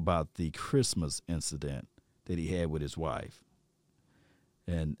talk about the Christmas incident that he had with his wife.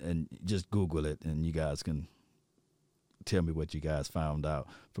 And just Google it, and you guys can tell me what you guys found out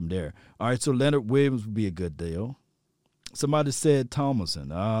from there. All right, so Leonard Williams would be a good deal. Somebody said Thomason.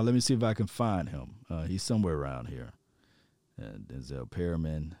 Let me see if I can find him. He's somewhere around here. And Denzel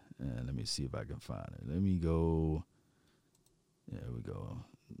Perriman. And let me see if I can find it. Let me go. There we go.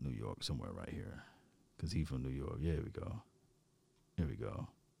 New York, somewhere right here. Because he's from New York. Yeah, here we go. Here we go.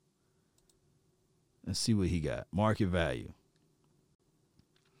 Let's see what he got. Market value.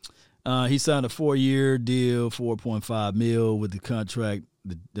 He signed a 4-year deal, $4.5 million with the contract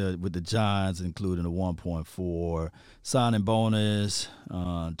with the Giants, including a 1.4 signing bonus,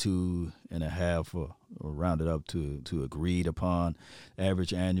 2.5 or rounded up to agreed upon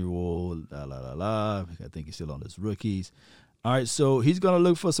average annual. I think he's still on his rookies. All right, so he's going to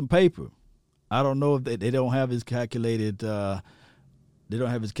look for some paper. I don't know if they don't have his calculated. They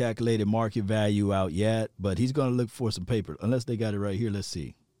don't have his calculated market value out yet, but he's going to look for some paper unless they got it right here. Let's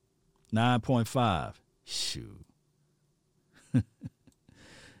see. 9.5. Shoot.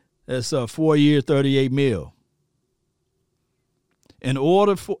 That's a 4-year, $38 million. In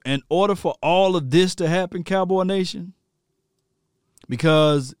order for all of this to happen, Cowboy Nation,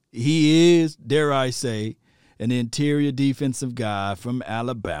 because he is, dare I say, an interior defensive guy from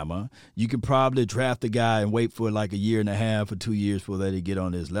Alabama. You can probably draft the guy and wait for like a year and a half or 2 years before they get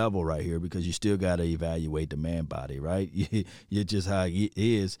on this level right here, because you still got to evaluate the man body, right? You're just how it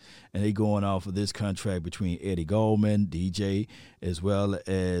is. And they going off of this contract between Eddie Goldman, DJ, as well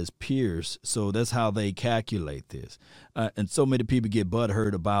as Pierce. So that's how they calculate this. And so many people get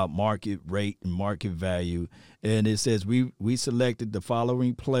butthurt about market rate and market value. And it says we selected the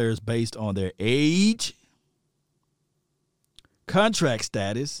following players based on their age, contract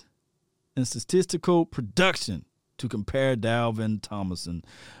status, and statistical production to compare Dalvin Tomlinson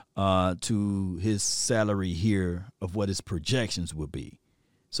to his salary here of what his projections would be.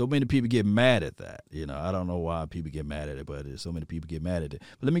 So many people get mad at that. I don't know why people get mad at it, but so many people get mad at it.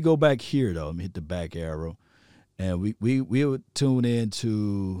 But let me go back here, though. Let me hit the back arrow. And we'll tune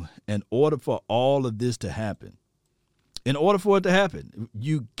into, in order for all of this to happen, in order for it to happen,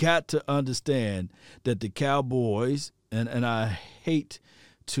 you got to understand that the Cowboys, and I hate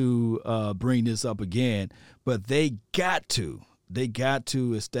to bring this up again, but they got to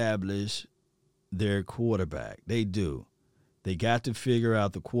establish their quarterback. They do. They got to figure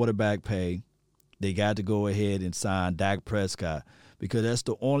out the quarterback pay. They got to go ahead and sign Dak Prescott, because that's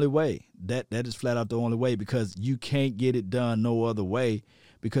the only way. That is flat out the only way, because you can't get it done no other way,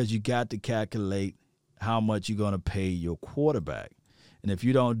 because you got to calculate how much you're going to pay your quarterback. And if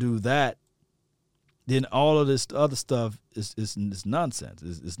you don't do that, then all of this other stuff is nonsense.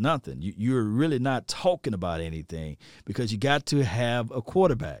 It's nothing. You're really not talking about anything, because you got to have a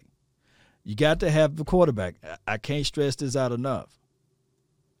quarterback. You got to have the quarterback. I can't stress this out enough.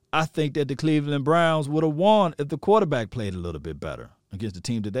 I think that the Cleveland Browns would have won if the quarterback played a little bit better against the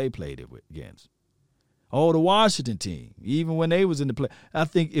team that they played it against. Oh, the Washington team, even when they was in the play, I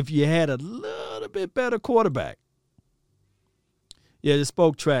think if you had a little bit better quarterback. Yeah, the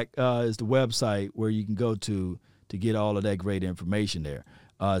Spoke Track is the website where you can go to get all of that great information there.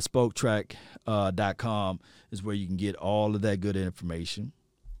 Spoketrack.com is where you can get all of that good information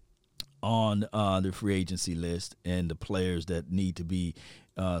on the free agency list and the players that need to be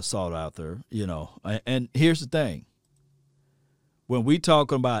sought out there, And here's the thing. When we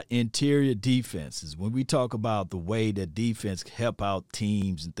talk about interior defenses, when we talk about the way that defense help out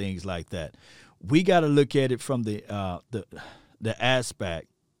teams and things like that, we got to look at it from the aspect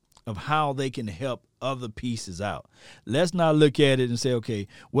of how they can help other pieces out. Let's not look at it and say, okay,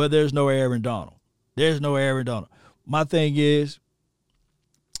 well, there's no Aaron Donald. There's no Aaron Donald. My thing is,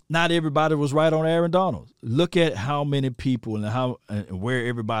 not everybody was right on Aaron Donald. Look at how many people and where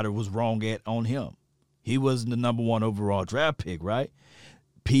everybody was wrong at on him. He wasn't the number 1 overall draft pick, right?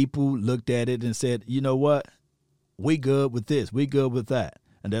 People looked at it and said, you know what? We good with this. We good with that.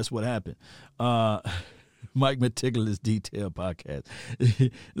 And that's what happened. Mike Meticulous Detail Podcast,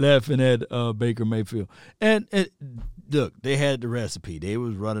 laughing at Baker Mayfield. And look, they had the recipe. They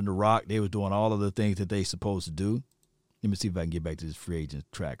was running the rock. They was doing all of the things that they supposed to do. Let me see if I can get back to this free agent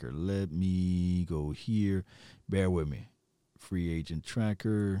tracker. Let me go here. Bear with me. Free agent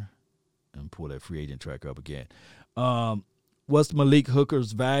tracker. And pull that free agent tracker up again. What's Malik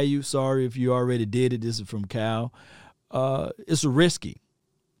Hooker's value? Sorry if you already did it. This is from Cal. It's risky.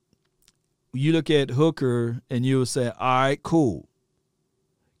 You look at Hooker and you'll say, all right, cool.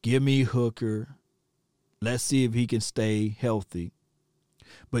 Give me Hooker. Let's see if he can stay healthy.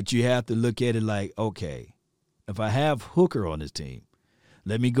 But you have to look at it like, okay, if I have Hooker on this team,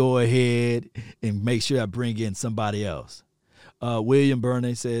 let me go ahead and make sure I bring in somebody else. William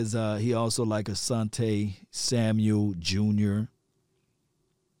Burney says he also like Asante Samuel Jr.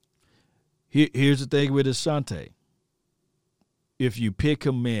 Here's the thing with Asante. If you pick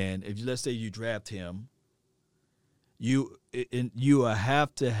him in, let's say you draft him, you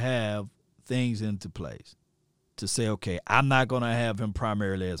have to have things into place to say, okay, I'm not going to have him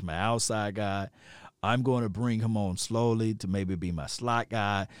primarily as my outside guy. I'm going to bring him on slowly to maybe be my slot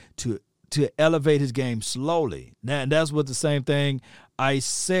guy to elevate his game slowly. Now, and that's what the same thing I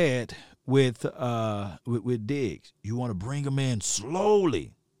said with Diggs. You want to bring him in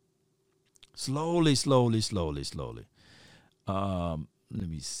slowly. Slowly. Let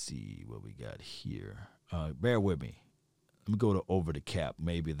me see what we got here. Bear with me. Let me go to over the cap.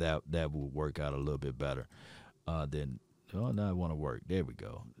 Maybe that will work out a little bit better than – oh, now I want to work. There we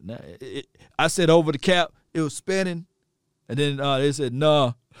go. Now, I said over the cap. It was spinning. And then they said,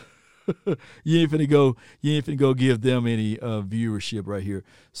 no. You ain't finna go give them any viewership right here.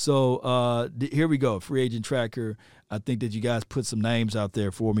 So here we go. Free agent tracker. I think that you guys put some names out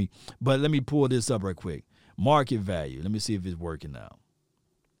there for me. But let me pull this up right quick. Market value. Let me see if it's working now.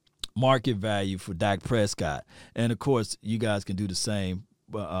 Market value for Dak Prescott. And, of course, you guys can do the same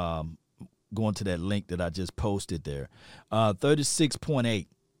going to that link that I just posted there. 36.8.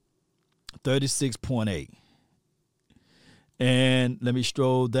 36.8. And let me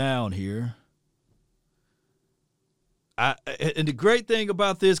stroll down here. And the great thing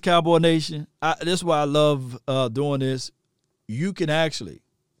about this, Cowboy Nation, that's why I love doing this. You can actually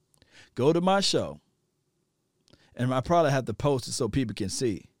go to my show, and I probably have to post it so people can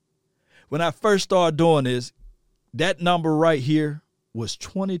see. When I first started doing this, that number right here was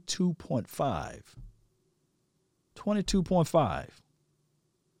 22.5. 22.5.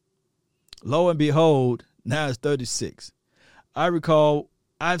 Lo and behold, now it's 36. I recall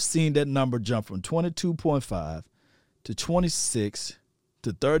I've seen that number jump from 22.5 to 26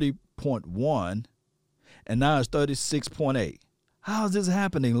 to 30.1, and now it's 36.8. How is this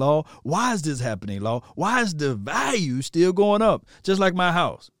happening, Law? Why is this happening, Law? Why is the value still going up? Just like my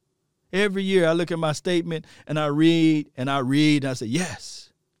house. Every year I look at my statement and I read and I say,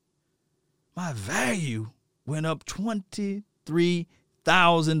 yes, my value went up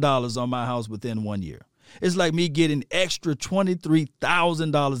 $23,000 on my house within 1 year. It's like me getting extra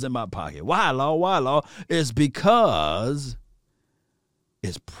 $23,000 in my pocket. Why, Law? Why, Law? It's because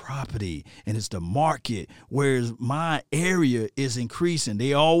it's property and it's the market, whereas my area is increasing.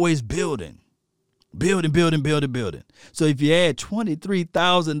 They always building. So if you add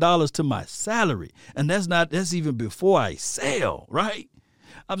 $23,000 to my salary, and that's even before I sell, right?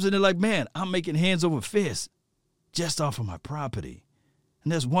 I'm sitting there like, man, I'm making hands over fists just off of my property.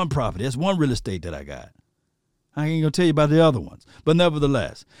 And that's one property. That's one real estate that I got. I ain't going to tell you about the other ones. But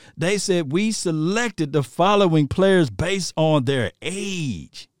nevertheless, they said we selected the following players based on their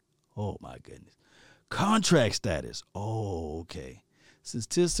age. Oh, my goodness. Contract status. Oh, okay.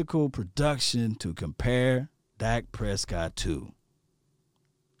 Statistical production to compare Dak Prescott to.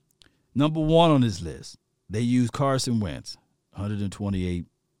 Number one on this list, they use Carson Wentz, 128.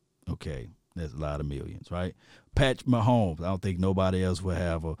 Okay, that's a lot of millions, right? Pat Mahomes, I don't think nobody else will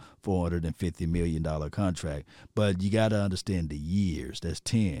have a $450 million contract. But you got to understand the years. That's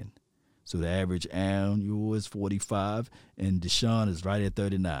 10. So the average annual is 45, and Deshaun is right at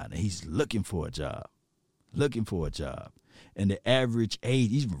 39. And he's looking for a job. And the average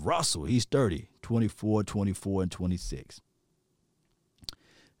age, even Russell, he's 30, 24, 24, and 26.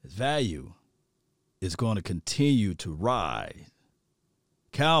 His value is going to continue to rise.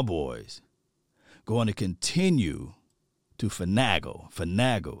 Cowboys going to continue to finagle.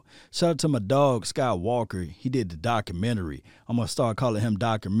 Shout out to my dog, Scott Walker. He did the documentary. I'm going to start calling him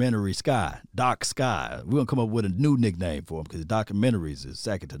Documentary Sky, Doc Sky. We're going to come up with a new nickname for him because documentaries is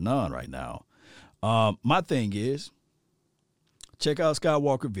second to none right now. My thing is, check out Scott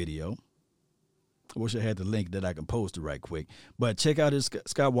Walker video. I wish I had the link that I can post it right quick. But check out his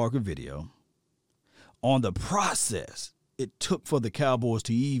Scott Walker video on the process it took for the Cowboys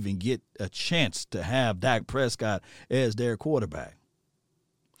to even get a chance to have Dak Prescott as their quarterback.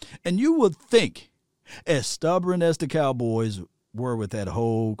 And you would think, as stubborn as the Cowboys were with that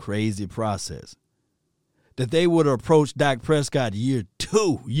whole crazy process, that they would approach Dak Prescott year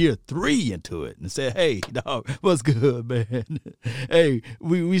 2, year 3 into it and say, hey, dog, what's good, man? Hey,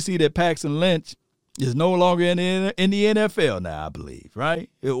 we see that Paxton Lynch is no longer in the NFL now, I believe, right?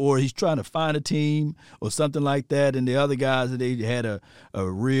 Or he's trying to find a team or something like that, and the other guys that they had a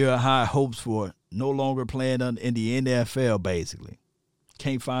real high hopes for no longer playing in the NFL, basically.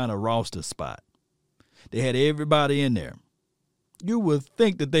 Can't find a roster spot. They had everybody in there. You would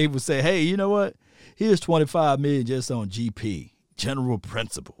think that they would say, hey, you know what? Here's $25 million just on GP, general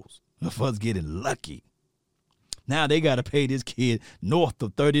principles, of us getting lucky. Now they got to pay this kid north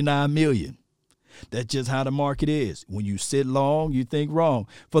of $39 million. That's just how the market is. When you sit long, you think wrong.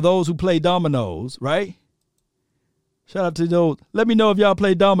 For those who play dominoes, right? Shout out to those. Let me know if y'all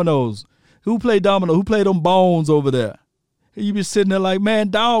play dominoes. Who play dominoes? Who play them bones over there? You be sitting there like, man,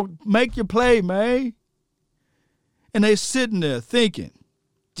 dog, make your play, man. And they sitting there thinking,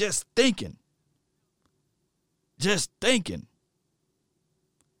 just thinking.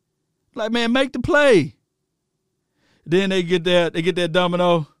 Like, man, make the play. Then they get that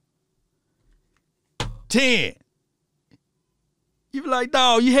domino. 10. You be like,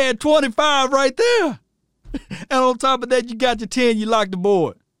 dog, you had 25 right there. And on top of that, you got your 10, you locked the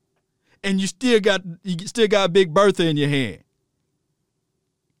board. And you still got a Big Bertha in your hand.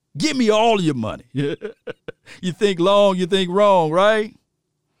 Give me all of your money. You think long, you think wrong, right?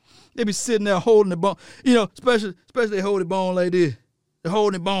 They be sitting there holding the bone. You know, especially they hold the bone like this. They're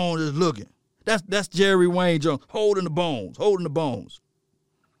holding the bone, just looking. That's Jerry Wayne Jones, holding the bones.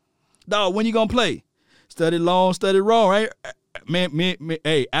 Dog, when you gonna play? Study long, study wrong, right? Man,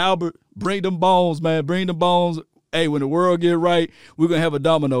 hey, Albert, bring them bones, man. Bring the bones Hey, when the world get right, we're going to have a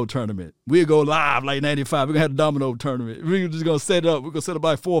domino tournament. We'll go live like 95. We're going to have a domino tournament. We're just going to set up. We're going to set up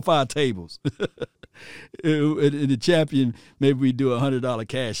like 4 or 5 tables. And the champion, maybe we do $100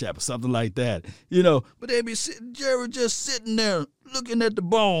 cash app or something like that. You know, but they be sitting, Jerry just sitting there looking at the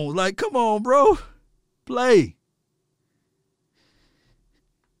bones like, come on, bro, play.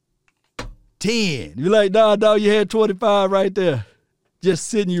 10. You're like, nah, dog, you had 25 right there. Just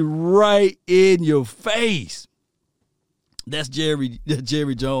sitting you right in your face. That's Jerry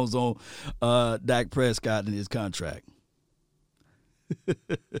Jones on Dak Prescott and his contract.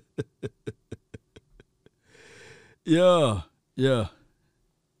 Yeah.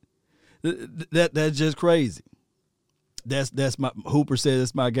 That's just crazy. That's my Hooper said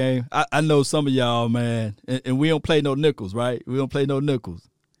that's my game. I know some of y'all, man, and we don't play no nickels, right? We don't play no nickels.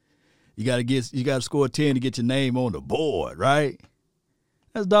 You gotta score 10 to get your name on the board, right?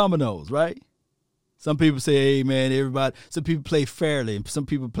 That's dominoes, right? Some people say, hey, man, some people play fairly, and some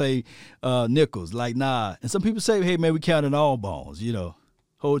people play nickels, like, nah. And some people say, hey, man, we counting all bones, you know.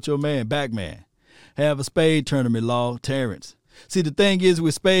 Hold your man, back man. Have a spade tournament, Law, Terrence. See, the thing is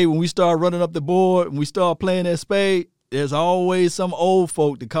with spade, when we start running up the board and we start playing that spade, there's always some old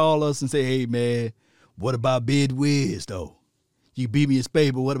folk to call us and say, hey, man, what about bid whiz, though? You beat me in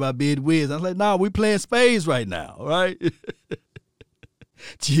spade, but what about bid whiz? I was like, nah, we playing spades right now, all right?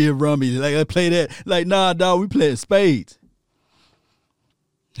 Cheer rummy, like I play that. Like, nah, dog, we playing spades.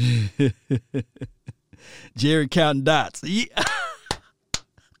 Jerry counting dots. Yeah.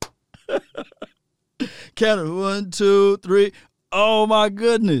 Counting 1, 2, 3. Oh my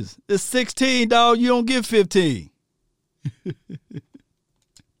goodness. It's 16, dog. You don't get 15.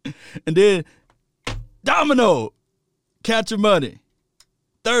 And then domino. Count your money.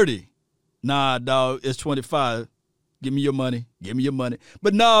 30. Nah, dog, it's 25. Give me your money.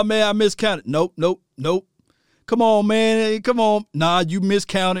 But nah, man, I miscounted. Nope. Come on, man. Come on. Nah, you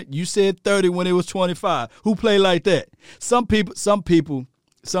miscounted. You said 30 when it was 25. Who play like that? Some people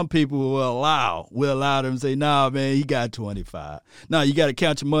will allow them to say, nah, man, he got 25. Nah, you got to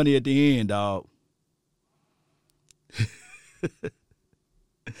count your money at the end, dog.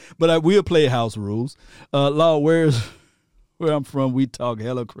 But we'll play house rules. Law, where I'm from, we talk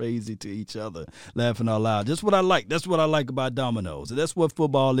hella crazy to each other, laughing out loud. That's what I like. That's what I like about dominoes. And that's what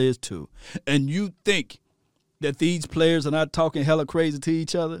football is, too. And you think that these players are not talking hella crazy to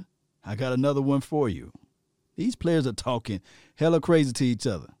each other? I got another one for you. These players are talking hella crazy to each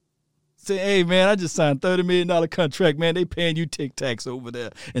other. Say, hey, man, I just signed $30 million contract, man. They paying you tic-tacs over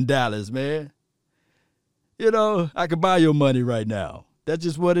there in Dallas, man. You know, I could buy your money right now. That's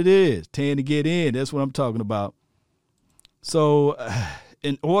just what it is. 10 to get in. That's what I'm talking about. So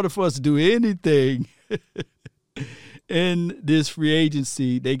in order for us to do anything in this free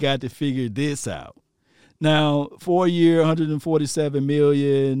agency, they got to figure this out. Now, 4-year, $147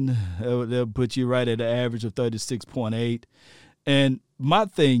 million, they'll put you right at an average of 36.8. And my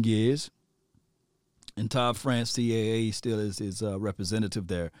thing is, and Todd France, CAA, still is his representative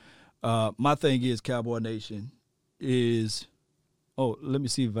there. My thing is, Cowboy Nation is, let me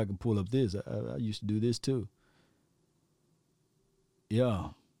see if I can pull up this. I used to do this too. Yeah.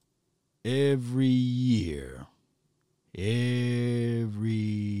 Every year,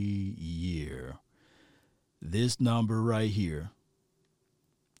 this number right here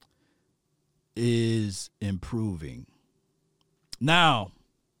is improving. Now,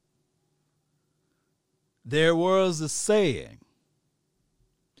 there was a saying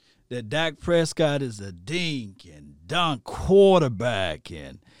that Dak Prescott is a dink and dunk quarterback,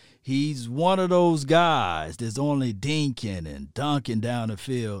 and he's one of those guys that's only dinking and dunking down the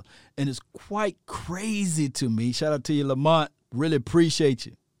field, and it's quite crazy to me. Shout out to you, Lamont. Really appreciate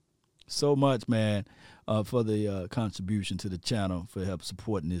you so much, man, for the contribution to the channel, for help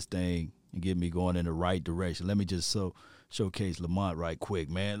supporting this thing and getting me going in the right direction. Let me just showcase Lamont right quick,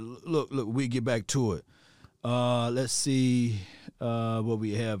 man. Look, we get back to it. Let's see what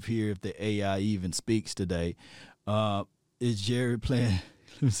we have here, if the AI even speaks today. Is Jerry playing?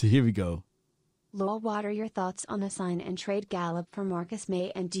 Let me see. Here we go. Lowell, what are your thoughts on the sign and trade Gallup for Marcus May,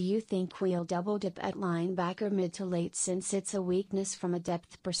 and do you think we'll double dip at linebacker mid to late, since it's a weakness from a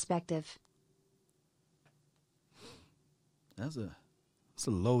depth perspective? That's a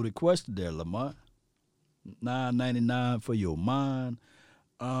loaded question there, Lamont. $9.99 for your mind.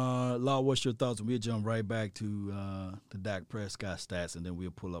 Law, what's your thoughts? We'll jump right back to the Dak Prescott stats, and then we'll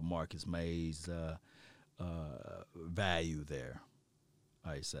pull up Marcus May's value there,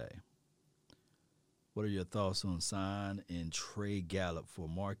 I say. What are your thoughts on sign and trade Gallup for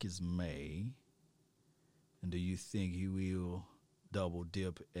Marcus May? And do you think he will double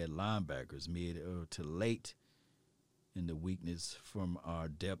dip at linebackers mid or to late and the weakness from our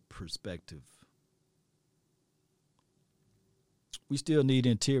depth perspective. We still need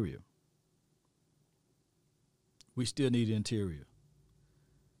interior. We still need interior.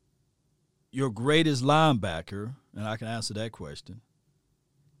 Your greatest linebacker, and I can answer that question,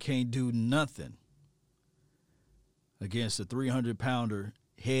 can't do nothing against a 300-pounder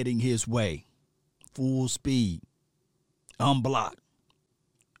heading his way, full speed, unblocked.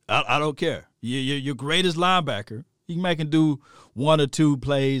 I don't care. Your greatest linebacker, he can do one or two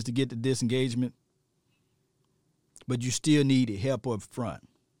plays to get the disengagement, but you still need help up front.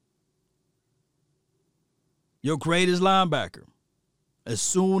 Your greatest linebacker, as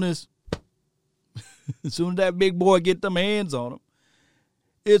soon as that big boy get them hands on him,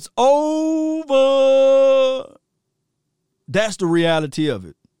 it's over. That's the reality of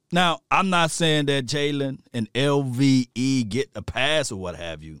it. Now, I'm not saying that Jalen and LVE get a pass or what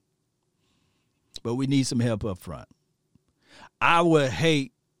have you, but we need some help up front. I would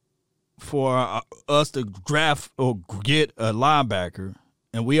hate for us to draft or get a linebacker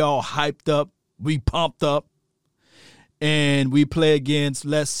and we all hyped up, we pumped up, and we play against,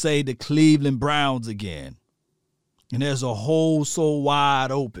 let's say, the Cleveland Browns again. And there's a hole so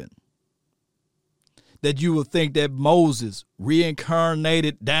wide open that you would think that Moses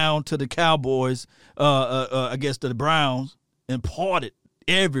reincarnated down to the Cowboys, against the Browns, and parted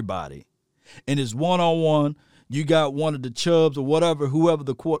everybody. And it's one-on-one. You got one of the Chubbs or whatever, whoever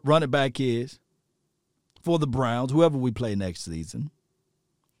the running back is for the Browns, whoever we play next season,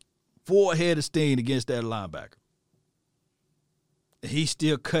 full head of steam against that linebacker. He's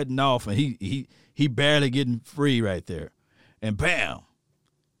still cutting off, and he barely getting free right there. And bam,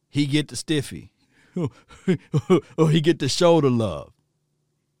 he get the stiffy. Or he get the shoulder love.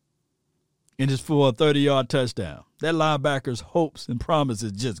 And it's for a 30-yard touchdown. That linebacker's hopes and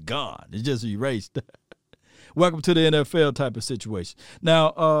promises just gone. It's just erased. Welcome to the NFL type of situation.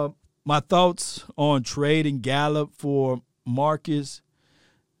 Now, my thoughts on trading Gallup for Marcus.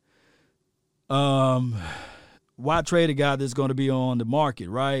 Why trade a guy that's going to be on the market,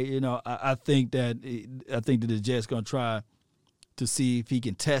 right? You know, I think that the Jets going to try to see if he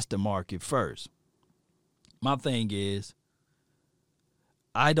can test the market first. My thing is,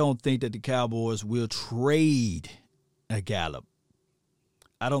 I don't think that the Cowboys will trade a Gallup.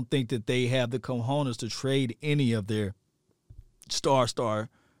 I don't think that they have the cojones to trade any of their star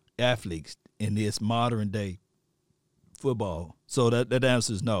athletes in this modern day football. So that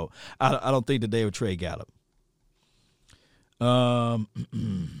answer is no. I don't think that they would trade Gallup.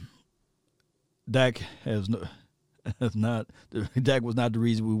 Dak was not the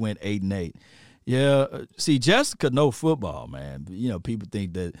reason we went 8-8. Yeah, see, Jessica knows football, man. You know, people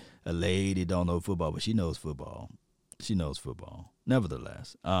think that a lady don't know football, but she knows football. She knows football.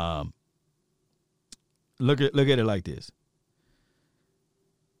 Nevertheless, look at it like this.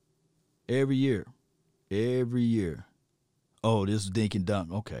 Every year. Oh, this is dink and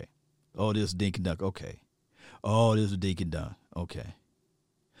dunk. Okay. Oh, this is dink and dunk. Okay. Oh, this is dink and dunk. Okay.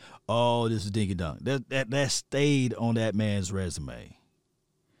 Oh, this is dink and dunk. That stayed on that man's resume.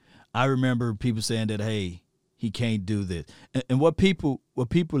 I remember people saying that, hey, he can't do this. And what people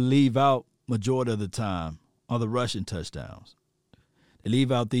leave out majority of the time are the rushing touchdowns. They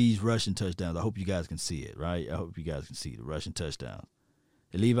leave out these rushing touchdowns. I hope you guys can see it, right? I hope you guys can see the rushing touchdowns.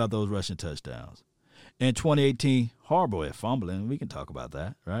 They leave out those rushing touchdowns. In 2018, horrible at fumbling. We can talk about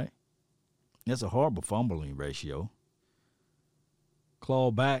that, right? That's a horrible fumbling ratio.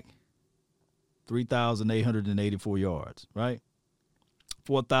 Claw back, 3,884 yards, right?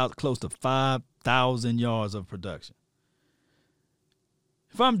 4,000, close to 5,000 yards of production.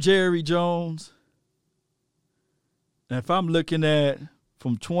 If I'm Jerry Jones, and if I'm looking at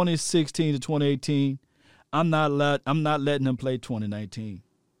from 2016 to 2018, I'm not letting him play 2019.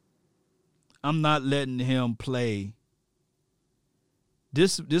 I'm not letting him play.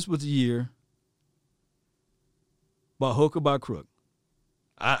 This was the year by hook or by crook.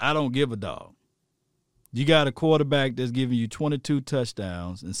 I don't give a dog. You got a quarterback that's giving you 22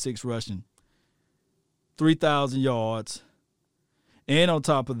 touchdowns and 6 rushing, 3,000 yards. And on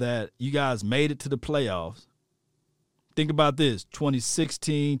top of that, you guys made it to the playoffs. Think about this.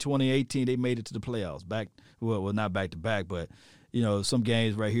 2016, 2018, they made it to the playoffs. Well, not back to back, but, you know, some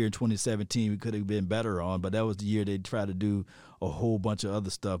games right here in 2017 we could have been better on, but that was the year they tried to do a whole bunch of other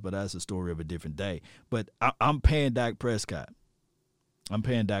stuff, but that's a story of a different day. But I'm paying Dak Prescott. I'm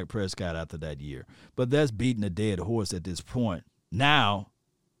paying Dak Prescott after that year. But that's beating a dead horse at this point. Now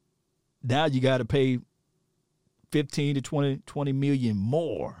you got to pay 15 to 20 million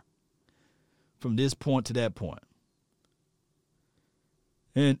more from this point to that point.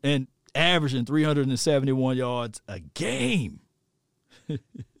 And averaging 371 yards a game.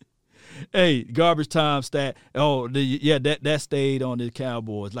 Hey, garbage time stat. Oh, that stayed on the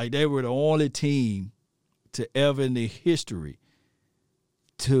Cowboys. Like, they were the only team to ever in the history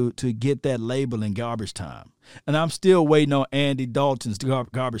to get that label in garbage time. And I'm still waiting on Andy Dalton's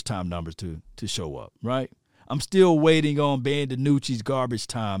garbage time numbers to show up, right? I'm still waiting on Ben DiNucci's garbage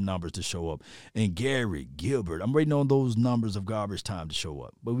time numbers to show up. And Gary Gilbert, I'm waiting on those numbers of garbage time to show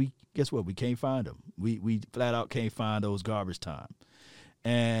up. But guess what? We can't find them. We flat out can't find those garbage time.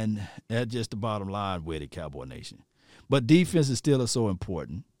 And that's just the bottom line with it, Cowboy Nation. But defense is still so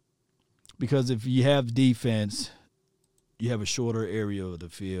important, because if you have defense, you have a shorter area of the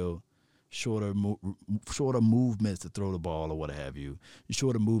field, shorter movements to throw the ball or what have you,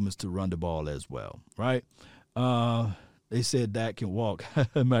 shorter movements to run the ball as well, right? They said Dak can walk.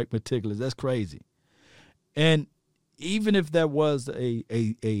 Mike Meticulous, that's crazy. And even if that was a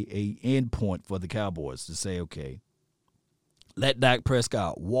end point for the Cowboys to say, okay, let Dak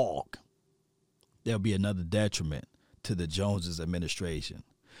Prescott walk, there'll be another detriment to the Joneses administration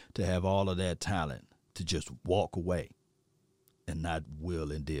to have all of that talent to just walk away and not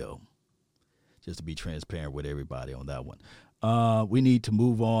will and deal. Just to be transparent with everybody on that one. We need to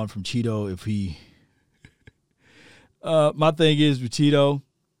move on from Cheeto if he my thing is with Cheeto,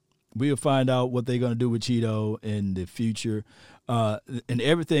 we'll find out what they're going to do with Cheeto in the future. And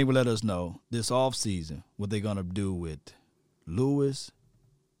everything will let us know this offseason what they're going to do with Lewis,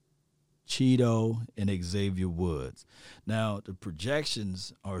 Cheeto, and Xavier Woods. Now, the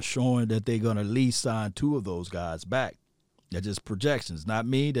projections are showing that they're going to at least sign two of those guys back. That's just projections, not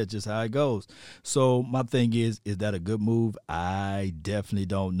me. That's just how it goes. So my thing is that a good move? I definitely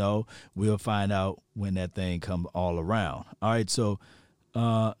don't know. We'll find out when that thing comes all around. All right, so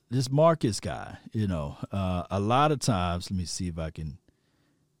this Marcus guy, a lot of times, let me see if I can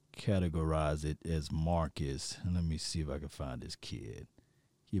categorize it as Marcus. Let me see if I can find this kid.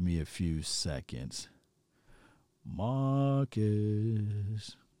 Give me a few seconds.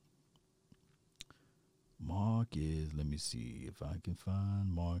 Marcus. Let me see if I can find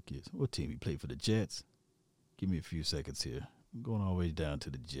Marcus. What team he played for? The Jets? Give me a few seconds here. I'm going all the way down to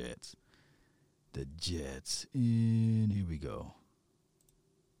the Jets. The Jets. And here we go.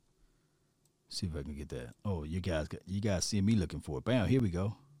 See if I can get that. Oh, you guys see me looking for it. Bam, here we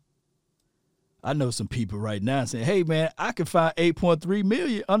go. I know some people right now saying, hey, man, I can find $8.3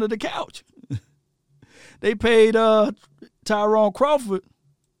 million under the couch. They paid Tyrone Crawford.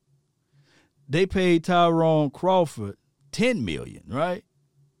 They paid Tyrone Crawford $10 million, right?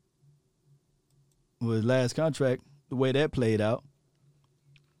 With his last contract, the way that played out.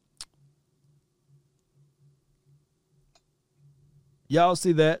 Y'all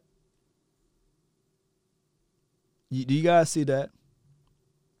see that? Do you guys see that?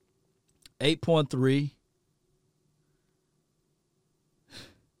 8.3.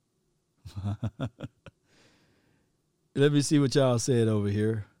 Let me see what y'all said over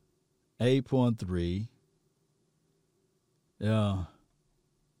here. 8.3. Yeah.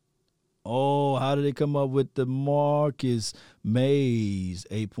 Oh, how did they come up with the Marcus Mays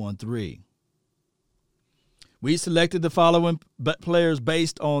 8.3? We selected the following players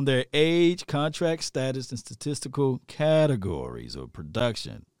based on their age, contract status, and statistical categories of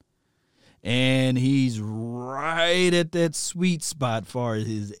production. And he's right at that sweet spot for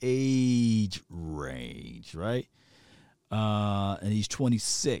his age range, right? And he's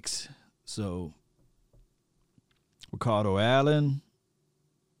 26. So, Ricardo Allen,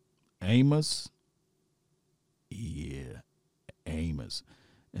 Amos,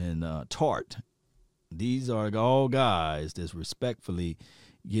 and Tart. These are all guys that's respectfully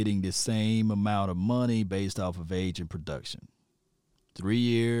getting the same amount of money based off of age and production.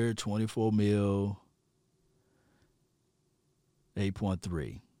 3-year, $24 million,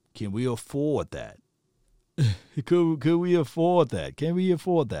 8.3. Can we afford that? Could we afford that? Can we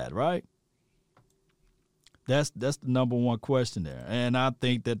afford that, right? That's the number one question there. And I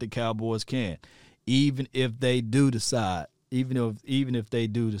think that the Cowboys can. Even if they do decide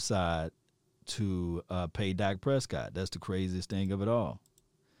to pay Dak Prescott. That's the craziest thing of it all.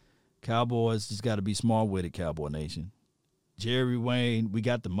 Cowboys just got to be smart with it, Cowboy Nation. Jerry Wayne, we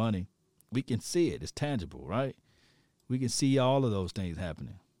got the money. We can see it. It's tangible, right? We can see all of those things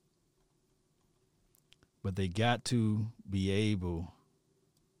happening. But they got to be able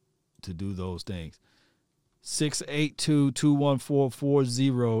to do those things.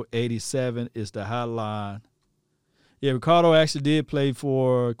 682-214-4087 is the hotline. Yeah, Ricardo actually did play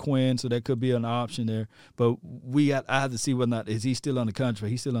for Quinn, so that could be an option there. But I have to see whether or not, is he still on the contract?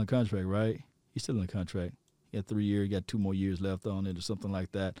 He's still on the contract, right? He's still on the contract. He had 3 years. He got 2 more years left on it or something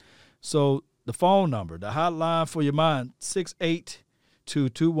like that. So the phone number, the hotline for your mind,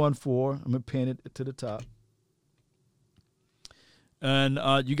 682-214. I'm going to pin it to the top. And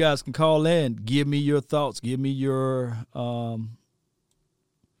you guys can call in. Give me your thoughts. Give me your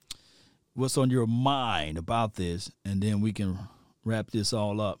what's on your mind about this, and then we can wrap this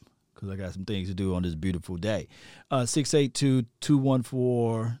all up because I got some things to do on this beautiful day.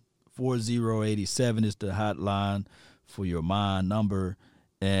 682-214-4087 is the hotline for your mind number.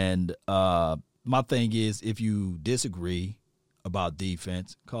 And my thing is, if you disagree about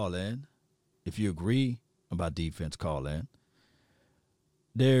defense, call in. If you agree about defense, call in.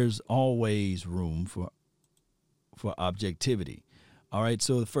 There's always room for objectivity. All right,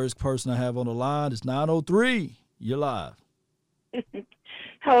 so the first person I have on the line is 903. You're live.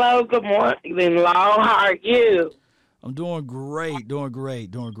 Hello, good morning, Law. How are you? I'm doing great.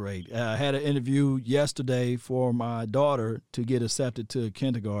 I had an interview yesterday for my daughter to get accepted to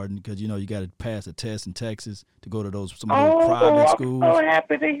kindergarten because, you got to pass a test in Texas to go to some of those private schools. I'm so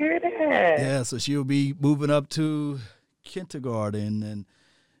happy to hear that. Yeah, so she'll be moving up to kindergarten,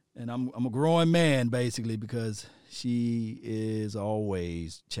 and I'm a growing man, basically, because she is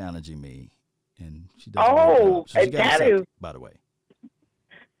always challenging me, and she does. So she got accepted, by the way.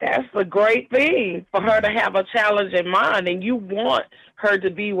 That's a great thing for her to have a challenge in mind, and you want her to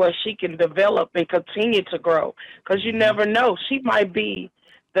be where she can develop and continue to grow, because you never know. She might be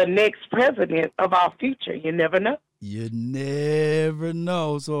the next president of our future. You never know. You never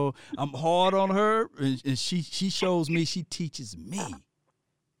know. So I'm hard on her, and she shows me, she teaches me.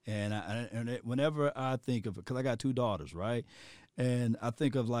 And whenever I think of it, because I got 2 daughters, right? And I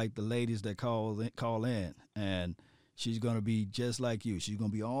think of like the ladies that call in, and she's going to be just like you. She's going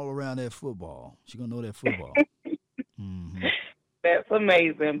to be all around that football. She's going to know that football. Mm-hmm. That's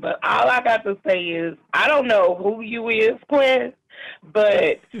amazing. But all I got to say is, I don't know who you is, Quinn,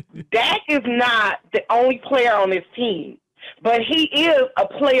 but Dak is not the only player on this team. But he is a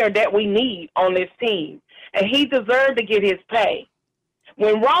player that we need on this team, and he deserved to get his pay.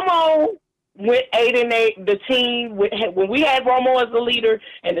 When Romo went 8-8, the team, when we had Romo as the leader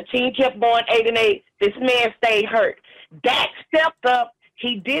and the team kept going 8-8, this man stayed hurt. Dak stepped up.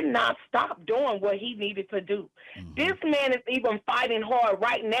 He did not stop doing what he needed to do. Mm-hmm. This man is even fighting hard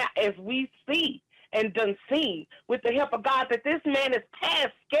right now, as we see and done seen, with the help of God, that this man is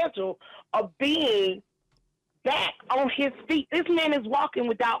past schedule of being back on his feet. This man is walking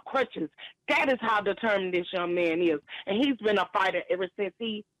without crutches. That is how determined this young man is. And he's been a fighter ever since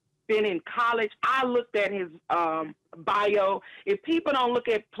he been in college. I looked at his bio. If people don't look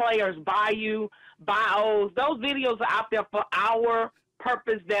at players' bios, those videos are out there for our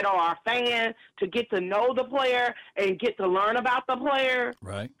purpose, that are our fans, to get to know the player and get to learn about the player.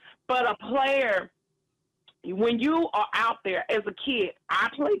 Right. But a player, when you are out there as a kid, I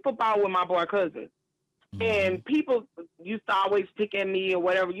played football with my boy cousin. Mm-hmm. And people used to always pick at me or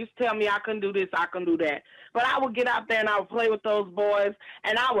whatever. Used to tell me I couldn't do this, I couldn't do that. But I would get out there and I would play with those boys,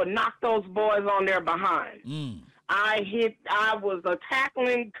 and I would knock those boys on their behind. Mm. I was a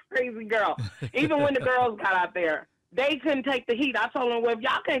tackling crazy girl. Even when the girls got out there, they couldn't take the heat. I told them, well, if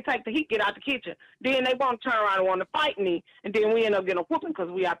y'all can't take the heat, get out the kitchen. Then they want to turn around and want to fight me. And then we end up getting a whooping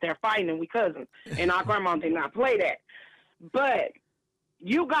because we out there fighting and we cousins. And our grandma did not play that. But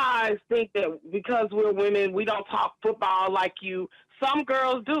you guys think that because we're women, we don't talk football like you. Some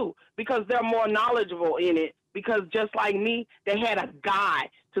girls do, because they're more knowledgeable in it. Because just like me, they had a guy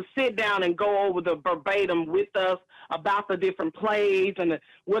to sit down and go over the verbatim with us about the different plays and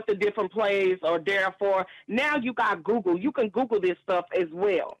what the different plays are there for. Now you got Google. You can Google this stuff as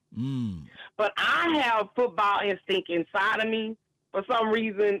well. Mm. But I have football instinct inside of me. For some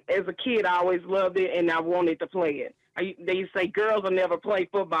reason, as a kid, I always loved it, and I wanted to play it. They say girls will never play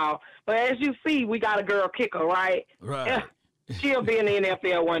football. But as you see, we got a girl kicker, right? Right. She'll be in the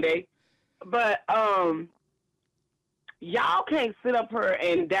NFL one day. But y'all can't sit up here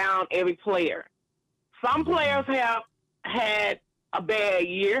and down every player. Some players have had a bad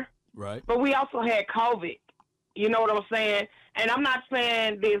year. Right. But we also had COVID. You know what I'm saying? And I'm not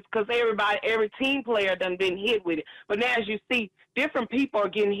saying this because every team player done been hit with it. But now as you see, different people are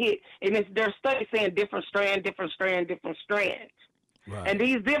getting hit. And their studies saying different strand. Right. And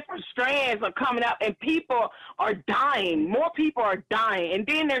these different strands are coming out, and people are dying. More people are dying. And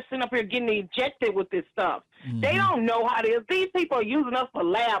then they're sitting up here getting injected with this stuff. Mm-hmm. They don't know how it is. These people are using us for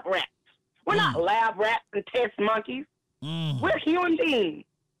lab rats. We're not lab rats and test monkeys. Mm. We're human beings.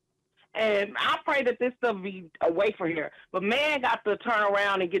 And I pray that this stuff be away from here. But man got to turn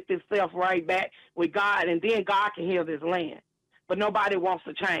around and get this stuff right back with God, and then God can heal this land. But nobody wants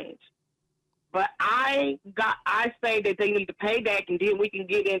to change. But I say that they need to pay back, and then we can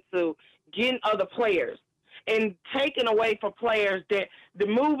get into getting other players and taking away for players that the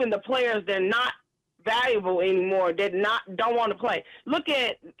moving the players that are not valuable anymore, that don't want to play. Look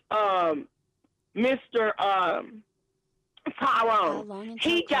at Mr. Tyrone.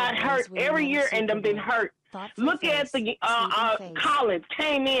 He got hurt every year and then been hurt. Look at the Collins,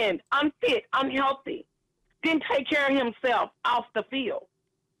 came in unfit, unhealthy, didn't take care of himself off the field.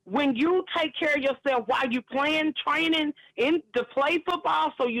 When you take care of yourself while you training to play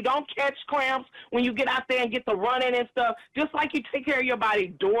football so you don't catch cramps when you get out there and get the running and stuff, just like you take care of your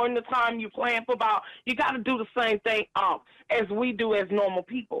body during the time you're playing football, you got to do the same thing as we do as normal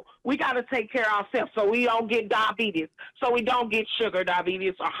people. We got to take care of ourselves so we don't get diabetes, so we don't get sugar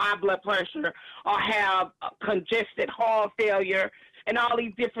diabetes or high blood pressure or have congested heart failure and all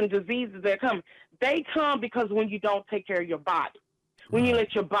these different diseases that come. They come because when you don't take care of your body. When you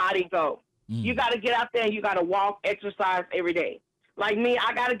let your body go, you got to get out there and you got to walk, exercise every day. Like me,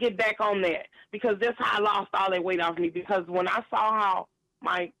 I got to get back on that because that's how I lost all that weight off me. Because when I saw how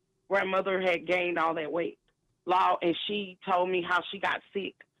my grandmother had gained all that weight, and she told me how she got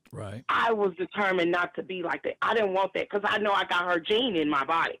sick, right? I was determined not to be like that. I didn't want that because I know I got her gene in my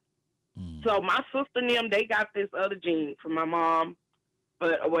body. So my sister and them, they got this other gene from my mom,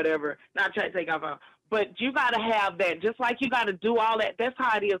 but whatever. Not trying to take off. But you got to have that, just like you got to do all that. That's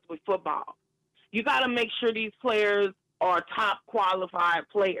how it is with football. You got to make sure these players are top qualified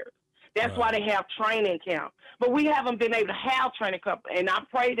players. That's why they have training camp. But we haven't been able to have training camp, and I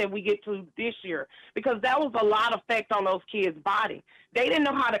pray that we get to this year because that was a lot of effect on those kids' body. They didn't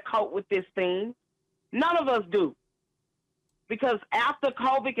know how to cope with this thing. None of us do. Because after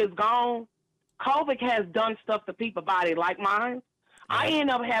COVID is gone, COVID has done stuff to people's body like mine. I end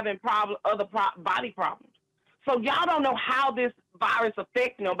up having other body problems. So y'all don't know how this virus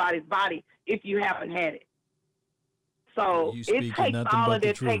affects nobody's body if you haven't had it. So it takes all of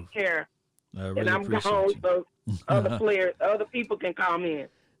that to take care. Really and I'm gone, so other people can come in.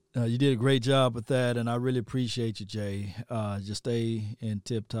 You did a great job with that, and I really appreciate you, Jay. Just stay in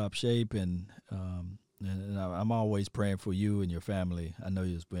tip-top shape, and I'm always praying for you and your family. I know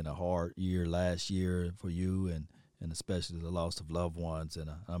it's been a hard year last year for you, and especially the loss of loved ones. And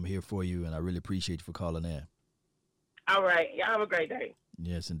I'm here for you, and I really appreciate you for calling in. All right. Y'all have a great day.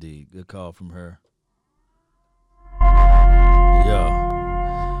 Yes, indeed. Good call from her.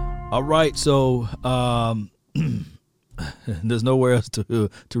 Yeah. All right. So there's nowhere else to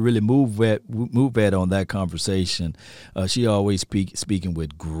really move at on that conversation. She always speaking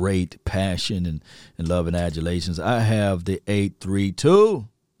with great passion and love and adulations. I have the 832.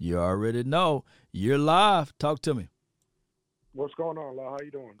 You already know. You're live. Talk to me. What's going on, La? How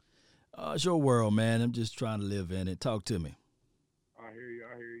you doing? It's your world, man. I'm just trying to live in it. Talk to me. I hear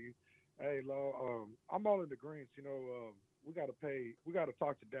you. Hey, La, I'm all in the greens. We got to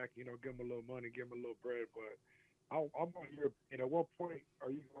talk to Dak, give him a little money, give him a little bread. But I'm on your, at what point are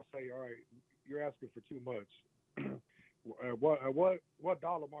you going to say, all right, you're asking for too much? What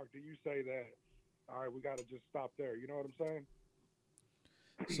dollar mark do you say that, all right, we got to just stop there? You know what I'm saying?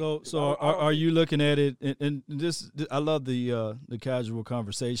 So are you looking at it, and this, I love the casual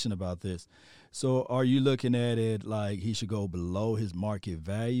conversation about this. So are you looking at it like he should go below his market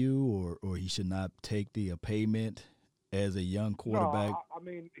value, or he should not take the payment as a young quarterback? No,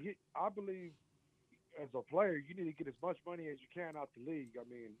 I believe as a player, you need to get as much money as you can out the league. I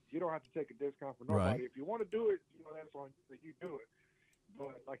mean, you don't have to take a discount for nobody. Right. If you want to do it, that's on you do it.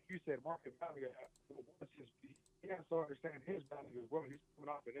 But like you said, market value, he has to understand his value as well. He's coming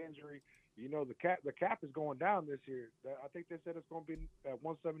off an injury. The cap is going down this year. I think they said it's going to be at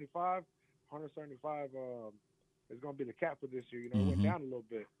 175. 175 is going to be the cap for this year. It went down a little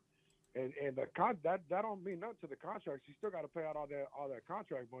bit. And that don't mean nothing to the contracts. You still got to pay out all that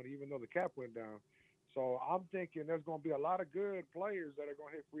contract money, even though the cap went down. So I'm thinking there's going to be a lot of good players that are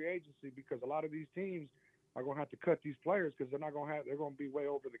going to hit free agency because a lot of these teams are going to have to cut these players because they're going to be way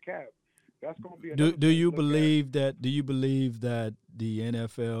over the cap. That's going to be. Do you believe that? Do you believe that the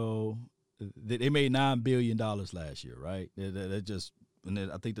NFL they made $9 billion last year, right?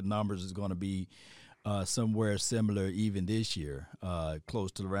 I think the numbers is going to be somewhere similar even this year,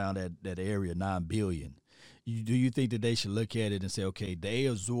 close to around that area, $9 billion. Do you think that they should look at it and say, okay, they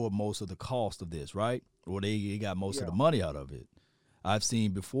absorb most of the cost of this, right? Or they got most of the money out of it? I've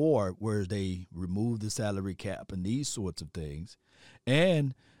seen before where they remove the salary cap and these sorts of things.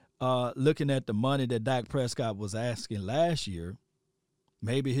 And looking at the money that Dak Prescott was asking last year,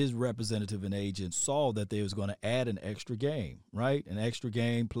 maybe his representative and agent saw that they was going to add an extra game, right? An extra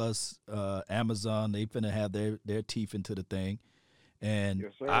game plus Amazon. They finna have their teeth into the thing. And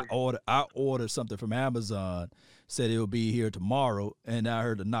Yes, sir. I ordered something from Amazon, said it'll be here tomorrow, and I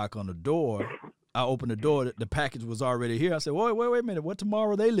heard a knock on the door. I opened the door, the package was already here. I said, wait a minute, what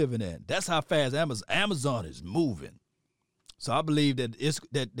tomorrow they living in? That's how fast Amazon is moving. So I believe that it's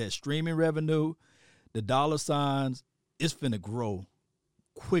that streaming revenue, the dollar signs, it's finna grow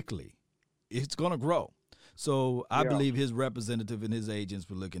quickly. It's gonna grow. So I believe his representative and his agents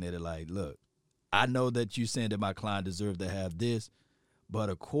were looking at it like, look, I know that you saying that my client deserves to have this, but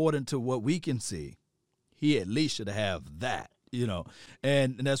according to what we can see, he at least should have that,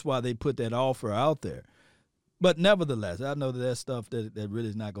 and that's why they put that offer out there. But nevertheless, I know that that's stuff that really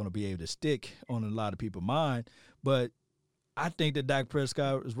is not going to be able to stick on a lot of people's mind. But I think that Dak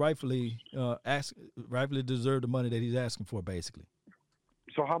Prescott is rightfully deserve the money that he's asking for, basically.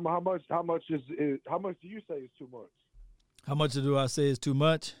 So how much do you say is too much? How much do I say is too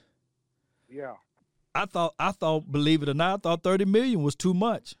much? Yeah. I thought, believe it or not, I thought $30 million was too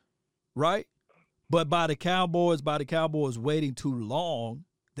much, right? But by the Cowboys waiting too long,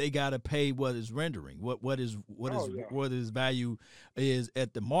 they got to pay what is rendering, what his value is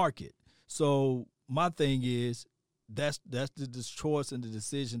at the market. So my thing is that's the choice and the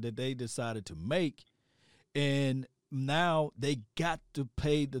decision that they decided to make, and now they got to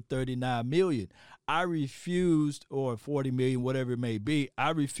pay the $39 million. I refused, or $40 million, whatever it may be. I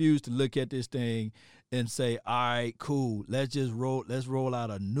refuse to look at this thing and say, all right, cool, let's roll out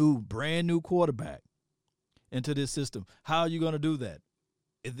a brand new quarterback into this system. How are you going to do that?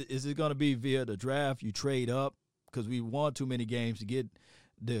 Is it going to be via the draft? You trade up because we won too many games to get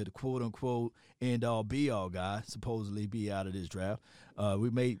the quote unquote end all be all guy supposedly be out of this draft. We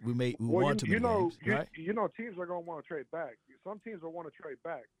won too many games, right? Teams are going to want to trade back. Some teams will want to trade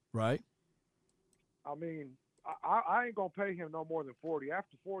back, right? I mean, I ain't gonna pay him no more than 40.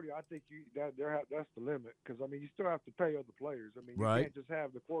 After 40, I think that's the limit, because I mean you still have to pay other players. I mean you can't just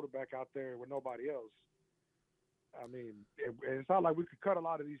have the quarterback out there with nobody else. I mean, it's not like we could cut a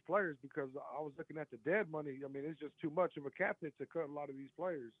lot of these players, because I was looking at the dead money. I mean, it's just too much of a cap hit to cut a lot of these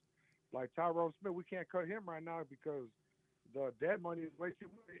players. Like Tyrone Smith, we can't cut him right now because the dead money is way too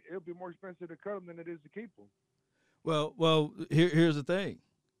much. It'll be more expensive to cut him than it is to keep him. Well, here's the thing.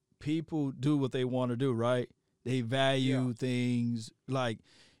 People do what they want to do, right? They value things like,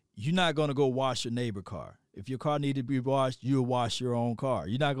 you're not going to go wash your neighbor's car. If your car needs to be washed, you'll wash your own car.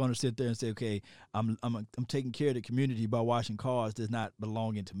 You're not going to sit there and say, okay, I'm taking care of the community by washing cars that's not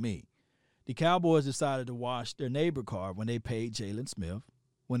belonging to me. The Cowboys decided to wash their neighbor's car when they paid Jalen Smith,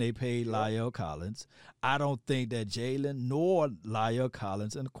 when they paid La'el Collins. I don't think that Jalen nor La'el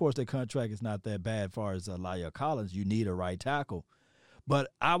Collins, and of course their contract is not that bad as far as La'el Collins, you need a right tackle. But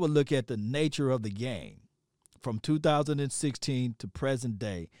I would look at the nature of the game. From 2016 to present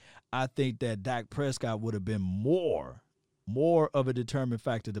day, I think that Dak Prescott would have been more of a determined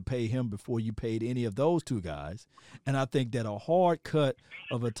factor to pay him before you paid any of those two guys. And I think that a hard cut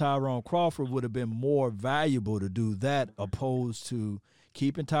of a Tyrone Crawford would have been more valuable to do that, opposed to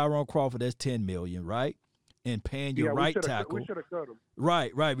keeping Tyrone Crawford, that's $10 million, right? And paying your right tackle. We should have cut him.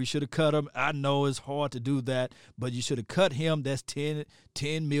 Right. We should have cut him. I know it's hard to do that, but you should have cut him. That's $10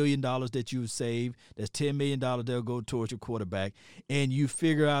 million that you saved. That's $10 million that'll go towards your quarterback. And you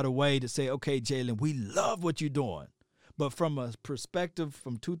figure out a way to say, okay, Jalen, we love what you're doing. But from a perspective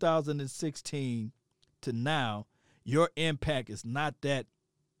from 2016 to now, your impact is not that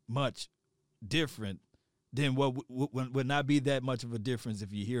much different than what would not be that much of a difference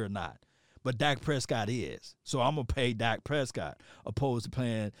if you're here or not. But Dak Prescott is. So I'm going to pay Dak Prescott opposed to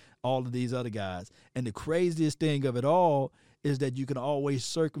paying all of these other guys. And the craziest thing of it all is that you can always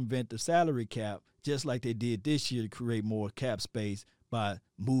circumvent the salary cap, just like they did this year, to create more cap space by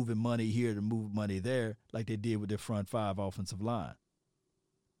moving money here to move money there, like they did with their front five offensive line.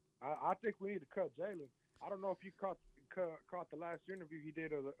 I think we need to cut Jalen. I don't know if you caught the last interview he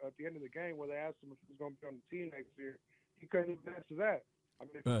did at the end of the game where they asked him if he was going to be on the team next year. He couldn't even answer that. I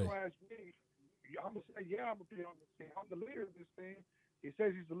mean, if you ask me, I'm going to say, yeah, I'm going to be on this team. I'm the leader of this team. He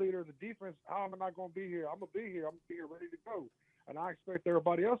says he's the leader of the defense. How am I not going to be here? I'm going to be here. I'm going to be here ready to go. And I expect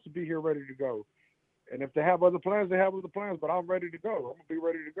everybody else to be here ready to go. And if they have other plans, they have other plans, but I'm ready to go. I'm going to be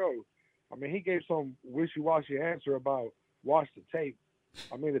ready to go. I mean, he gave some wishy-washy answer about watch the tape.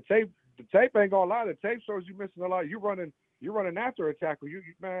 I mean, the tape ain't going to lie. The tape shows you missing a lot. You're running after a tackle.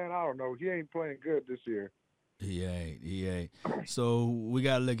 Man, I don't know. He ain't playing good this year. He ain't. So we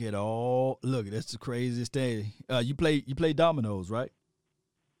gotta look at all. Look, that's the craziest thing. You play dominoes, right?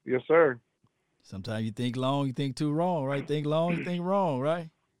 Yes, sir. Sometimes you think long, you think too wrong, right? Think long, you think wrong,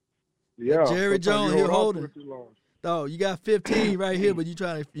 right? Yeah. Jerry Jones, he'll hold it. Oh, you got 15 right here, but you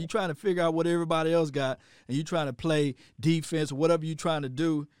trying to figure out what everybody else got, and you trying to play defense or whatever you trying to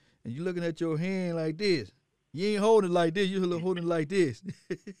do, and you looking at your hand like this. You ain't holding it like this. You're holding it like this.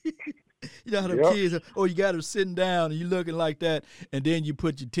 You know how them kids are, you got them sitting down and you looking like that, and then you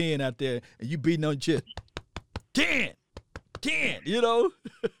put your 10 out there and you beating on your chest. 10, you know?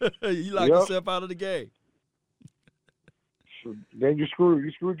 You lock yourself out of the game. Then you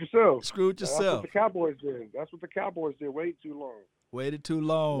screwed yourself. Screwed yourself. That's what the Cowboys did. Waited too long. Waited too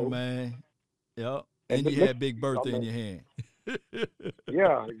long, man. Yep. And you had Big Bertha in your hand.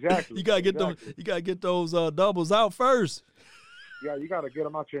 Yeah, exactly. You gotta get them. You gotta get those doubles out first. Yeah, you gotta get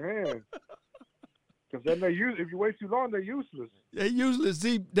them out your hand. Because then if you wait too long, they're useless. They're useless.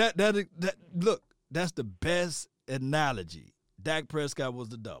 See that look. That's the best analogy. Dak Prescott was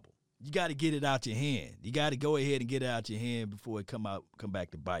the double. You got to get it out your hand. You got to go ahead and get it out your hand before it come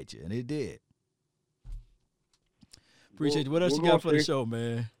back to bite you, and it did. Appreciate you. What else you got for the show,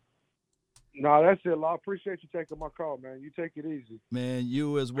 man? No, that's it, Law. Appreciate you taking my call, man. You take it easy. Man,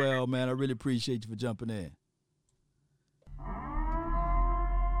 you as well, man. I really appreciate you for jumping in.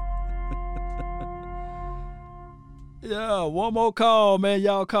 Yeah, one more call, man.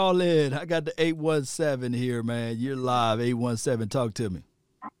 Y'all call in. I got the 817 here, man. You're live, 817. Talk to me.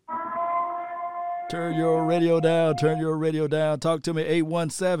 Turn your radio down. Talk to me,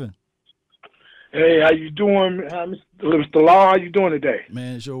 817. Hey, how you doing, Mr. Law? How you doing today?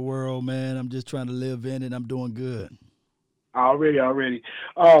 Man, it's your world, man. I'm just trying to live in it. I'm doing good. Already.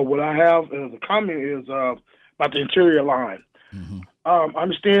 What I have as a comment is about the interior line. Mm-hmm. I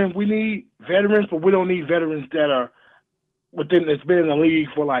understand we need veterans, but we don't need veterans that are that's been in the league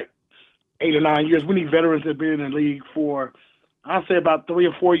for like 8 or 9 years. We need veterans that have been in the league for, I'll say, about 3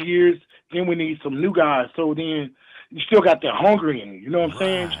 or 4 years. Then we need some new guys. So then you still got that hunger in you. You know what I'm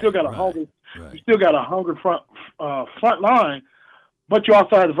saying? You still got a hunger. Right. You still got a hunger front line, but you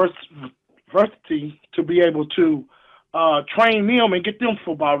also have the diversity to be able to train them and get them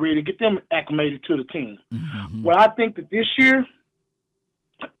football ready, get them acclimated to the team. Mm-hmm. Well, I think that this year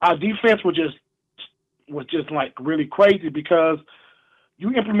our defense was just like really crazy because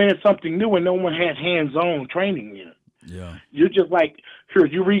you implemented something new and no one had hands-on training in it. Yeah. You're just like, here,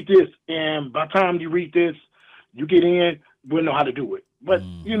 you read this, and by the time you read this, you get in, we'll know how to do it. But,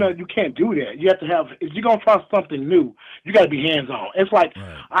 you know, you can't do that. You have to have, if you're going to try something new, you got to be hands-on. It's like,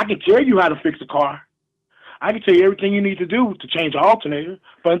 I can tell you how to fix a car. I can tell you everything you need to do to change an alternator,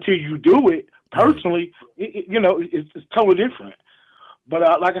 but until you do it personally, it's totally different.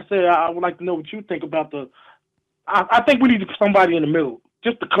 But like I said, I would like to know what you think about I think we need somebody in the middle,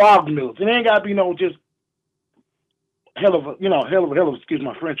 just to clog the middle. It ain't got to be just hell of a, excuse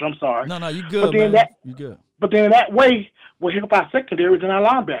my French, I'm sorry. No, you good, man. You good. But then that way we'll help our secondaries and our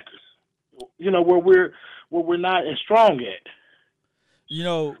linebackers, where we're not as strong at.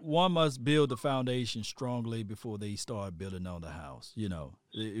 One must build the foundation strongly before they start building on the house.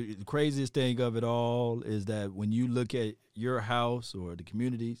 The craziest thing of it all is that when you look at your house or the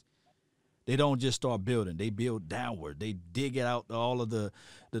communities, they don't just start building. They build downward. They dig out all of the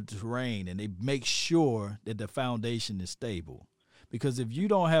terrain, and they make sure that the foundation is stable. Because if you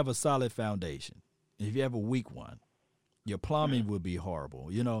don't have a solid foundation, if you have a weak one, your plumbing will be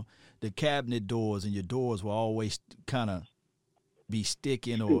horrible. The cabinet doors and your doors will always kind of be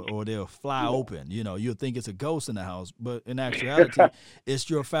sticking or they'll fly open. You'll think it's a ghost in the house, but in actuality,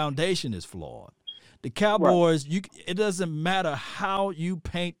 it's your foundation is flawed. The Cowboys, it doesn't matter how you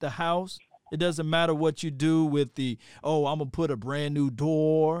paint the house. It doesn't matter what you do with I'm going to put a brand new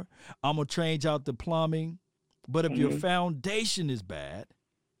door. I'm going to change out the plumbing. But if your foundation is bad,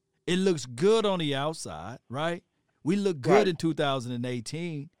 it looks good on the outside, right? We look good in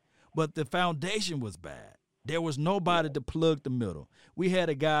 2018, but the foundation was bad. There was nobody to plug the middle. We had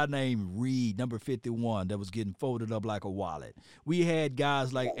a guy named Reed, number 51, that was getting folded up like a wallet. We had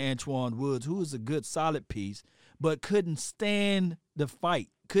guys like Antoine Woods, who was a good, solid piece, but couldn't stand the fight,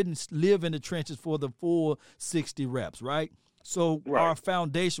 couldn't live in the trenches for the full 60 reps, right? So our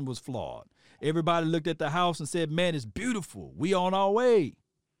foundation was flawed. Everybody looked at the house and said, man, it's beautiful. We on our way.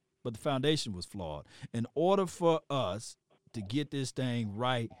 But the foundation was flawed. In order for us to get this thing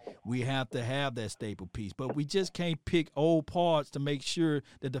right, we have to have that staple piece. But we just can't pick old parts to make sure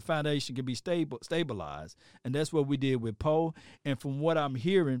that the foundation can be stabilized. And that's what we did with Poe. And from what I'm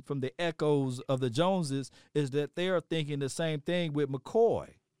hearing from the echoes of the Joneses is that they are thinking the same thing with McCoy.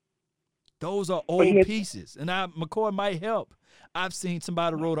 Those are old pieces. And McCoy might help. I've seen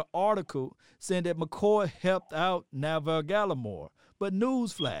somebody wrote an article saying that McCoy helped out Navar Gallimore. But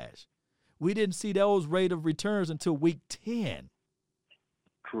newsflash, we didn't see those rate of returns until week 10.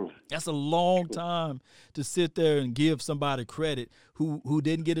 True. That's a long time to sit there and give somebody credit who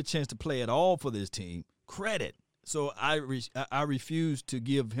didn't get a chance to play at all for this team credit. So I refuse to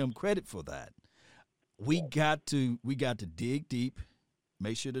give him credit for that. We got to dig deep,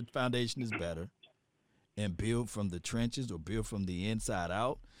 make sure the foundation is better, and build from the trenches or build from the inside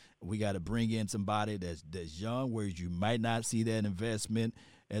out. We got to bring in somebody that's young, where you might not see that investment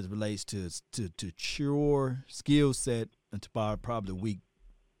as it relates to sure skill set until probably week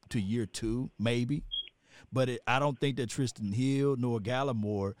to year 2, maybe. But I don't think that Tristan Hill nor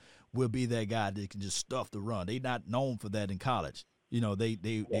Gallimore will be that guy that can just stuff the run. They're not known for that in college. You know,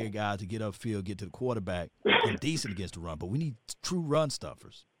 they're guys to get upfield, get to the quarterback, and decent against the run. But we need true run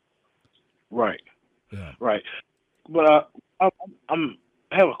stuffers. Right. Yeah. Right. But I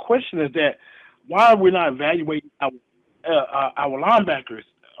have a question: is that why are we not evaluating our linebackers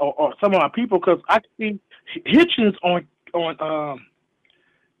or some of our people? Because I see Hitchens on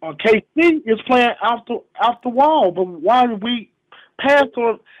KC is playing out the wall, but why did we pass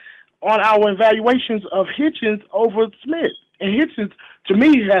on our evaluations of Hitchens over Smith? And Hitchens, to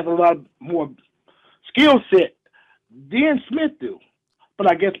me, has a lot more skill set than Smith do.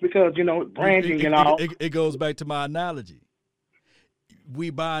 But I guess because, branding and all. It goes back to my analogy.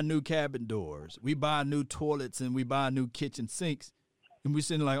 We buy new cabin doors. We buy new toilets, and we buy new kitchen sinks. And we're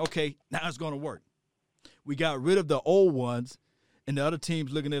sitting like, okay, now it's going to work. We got rid of the old ones, and the other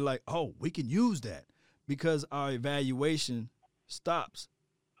team's looking at it like, oh, we can use that, because our evaluation stops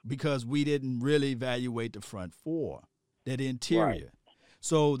because we didn't really evaluate the front four, that interior. Right.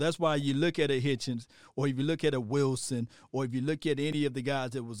 So that's why you look at a Hitchens, or if you look at a Wilson, or if you look at any of the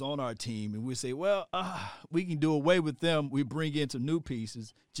guys that was on our team, and we say, well, we can do away with them. We bring in some new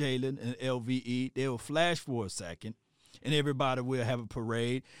pieces, Jalen and LVE. They'll flash for a second, and everybody will have a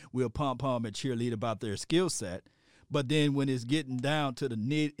parade. We'll pom and cheerlead about their skill set. But then when it's getting down to the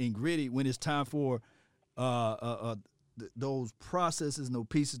nit and gritty, when it's time for those processes and those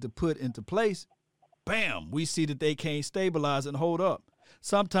pieces to put into place, bam, we see that they can't stabilize and hold up.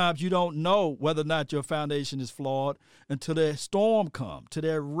 Sometimes you don't know whether or not your foundation is flawed until that storm come, till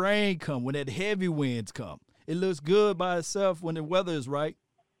that rain come, when that heavy winds come. It looks good by itself when the weather is right.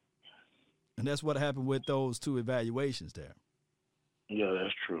 And that's what happened with those two evaluations there. Yeah,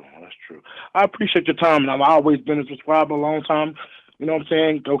 that's true. That's true. I appreciate your time, and I've always been a subscriber a long time. You know what I'm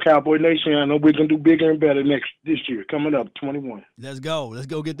saying? Go Cowboy Nation. I know we're going to do bigger and better this year, coming up, 21. Let's go. Let's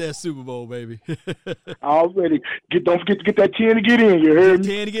go get that Super Bowl, baby. Already. Don't forget to get that 10 to get in. You heard me?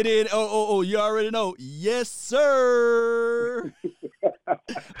 10 to get in. Oh, you already know. Yes, sir.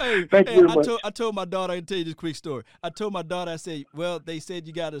 Thank you very much. I told my daughter, I can tell you this quick story. I told my daughter, I said, well, they said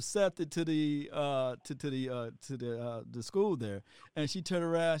you got accepted to the school there. And she turned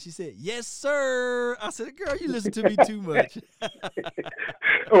around, she said, yes, sir. I said, girl, you listen to me too much.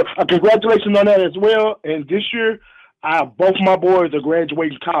 Congratulations on that as well. And this year, both my boys are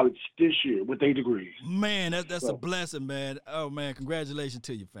graduating college this year with their degrees. Man, that's a blessing, man. Oh, man, congratulations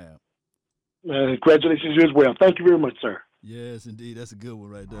to you, fam. Congratulations to you as well. Thank you very much, sir. Yes, indeed. That's a good one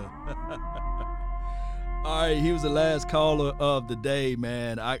right there. All right, he was the last caller of the day,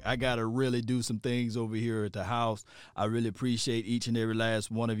 man. I got to really do some things over here at the house. I really appreciate each and every last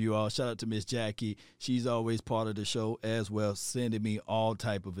one of you all. Shout out to Miss Jackie. She's always part of the show as well, sending me all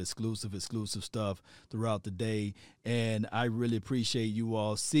type of exclusive stuff throughout the day. And I really appreciate you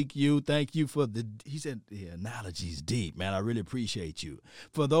all. Seek you. Thank you for he said the analogy's deep, man. I really appreciate you.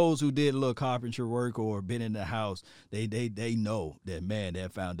 For those who did a little carpentry work or been in the house, they know that, man,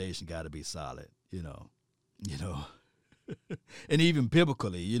 that foundation got to be solid, you know. And even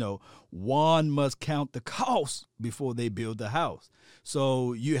biblically, one must count the cost before they build the house.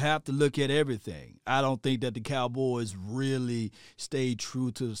 So you have to look at everything. I don't think that the Cowboys really stayed true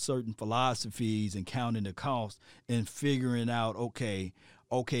to certain philosophies and counting the cost and figuring out, okay,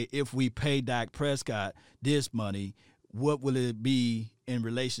 if we pay Dak Prescott this money, what will it be in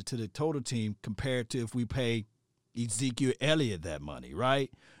relation to the total team compared to if we pay Ezekiel Elliott that money,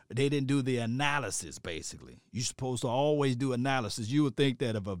 right? They didn't do the analysis, basically. You're supposed to always do analysis. You would think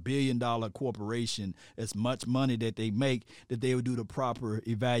that of $1 billion corporation, as much money that they make, that they would do the proper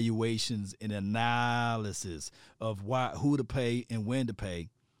evaluations and analysis of who to pay and when to pay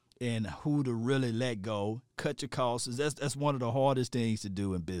and who to really let go, cut your costs. That's one of the hardest things to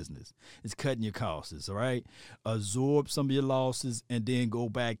do in business, is cutting your costs, all right? Absorb some of your losses and then go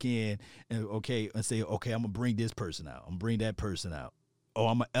back in and say, okay, I'm going to bring this person out. I'm going to bring that person out. Oh,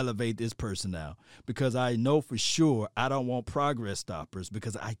 I'm going to elevate this person now, because I know for sure I don't want progress stoppers,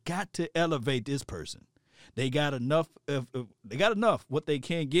 because I got to elevate this person. They got enough what they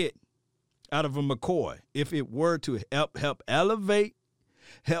can get out of a McCoy. If it were to help elevate,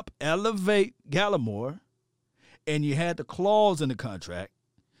 help elevate Gallimore, and you had the clause in the contract,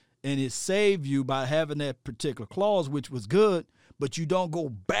 and it saved you by having that particular clause, which was good, but you don't go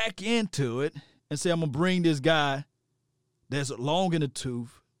back into it and say, I'm going to bring this guy that's long in the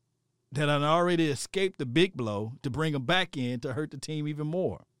tooth, that had already escaped the big blow, to bring him back in to hurt the team even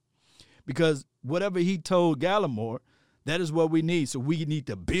more. Because whatever he told Gallimore, that is what we need. So we need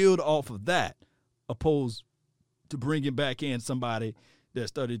to build off of that, opposed to bringing back in somebody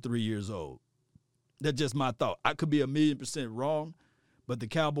that's 33 years old. That's just my thought. I could be 1,000,000% wrong, but the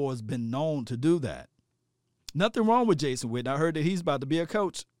Cowboys been known to do that. Nothing wrong with Jason Witten. I heard that he's about to be a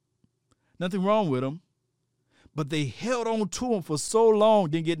coach. Nothing wrong with him. But they held on to him for so long,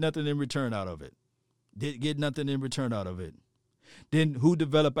 didn't get nothing in return out of it. Then who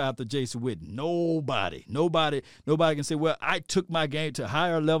developed after Jason Witten? Nobody. Nobody can say, well, I took my game to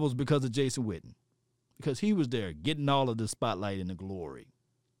higher levels because of Jason Witten. Because he was there getting all of the spotlight and the glory.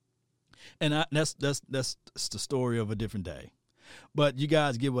 And that's the story of a different day. But you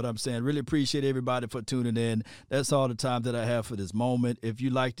guys get what I'm saying. Really appreciate everybody for tuning in. That's all the time that I have for this moment. If you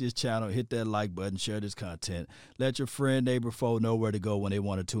like this channel, hit that like button, share this content. Let your friend, neighbor, foe know where to go when they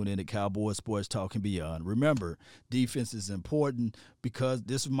want to tune in to Cowboys Sports Talk and beyond. Remember, defense is important, because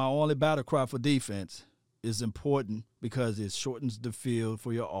this is my only battle cry for defense. Is important because it shortens the field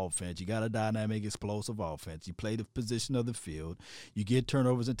for your offense. You got a dynamic, explosive offense. You play the position of the field. You get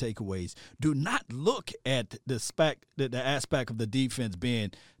turnovers and takeaways. Do not look at the aspect of the defense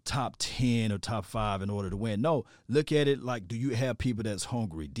being top 10 or top 5 in order to win. No, look at it like, do you have people that's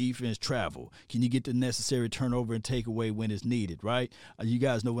hungry? Defense travel. Can you get the necessary turnover and takeaway when it's needed, right? You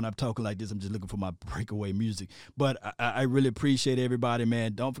guys know when I'm talking like this, I'm just looking for my breakaway music. But I really appreciate everybody,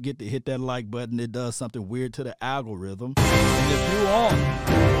 man. Don't forget to hit that like button. It does something weird to the algorithm. And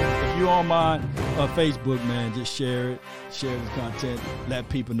if you on my Facebook, man, just share it. Share this content. Let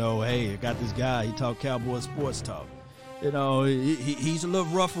people know, hey, I got this guy. He talk Cowboys Sports Talk. You know, he's a little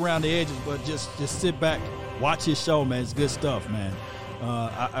rough around the edges, but just sit back, watch his show, man. It's good stuff, man.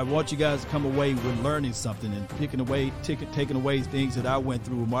 I want you guys to come away with learning something and taking away things that I went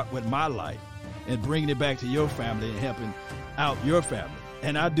through with my life and bringing it back to your family and helping out your family.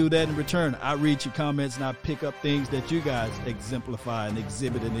 And I do that in return. I read your comments and I pick up things that you guys exemplify and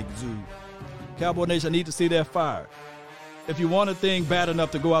exhibit and exude. Cowboy Nation, I need to see that fire. If you want a thing bad enough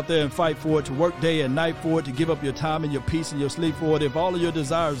to go out there and fight for it, to work day and night for it, to give up your time and your peace and your sleep for it, if all of your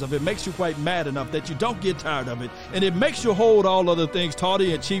desires of it makes you quite mad enough that you don't get tired of it, and it makes you hold all other things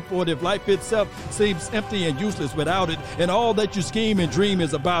tawdry and cheap for it, if life itself seems empty and useless without it, and all that you scheme and dream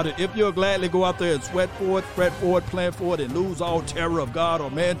is about it, if you'll gladly go out there and sweat for it, fret for it, plan for it, and lose all terror of God or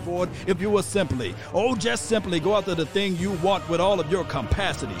man for it, if you will just simply go after the thing you want with all of your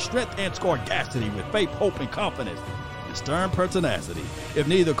capacity, strength, and scorgasity, with faith, hope, and confidence, stern pertinacity. If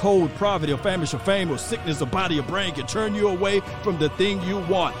neither cold, poverty, or famish, or fame, or sickness, or body, or brain can turn you away from the thing you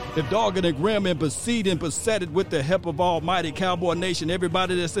want. If dogged and grim and beset and besetted with the help of Almighty Cowboy Nation,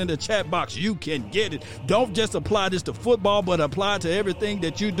 everybody that's in the chat box, you can get it. Don't just apply this to football, but apply it to everything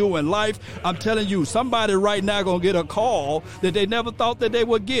that you do in life. I'm telling you, somebody right now going to get a call that they never thought that they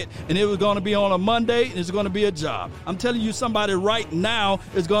would get, and it was going to be on a Monday, and it's going to be a job. I'm telling you, somebody right now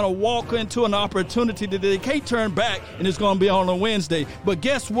is going to walk into an opportunity that they can't turn back, and it's going to be on a Wednesday. But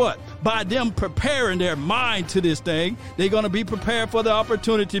guess what? By them preparing their mind to this thing, they're going to be prepared for the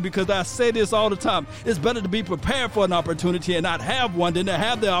opportunity, because I say this all the time. It's better to be prepared for an opportunity and not have one than to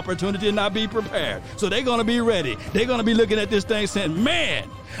have the opportunity and not be prepared. So they're going to be ready. They're going to be looking at this thing saying, man,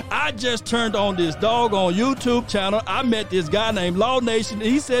 I just turned on this doggone YouTube channel. I met this guy named Law Nation.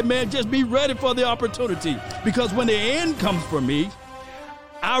 And he said, man, just be ready for the opportunity, because when the end comes for me,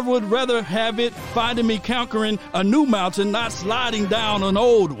 I would rather have it finding me conquering a new mountain, not sliding down an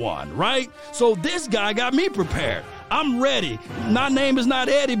old one, right? So this guy got me prepared. I'm ready. My name is not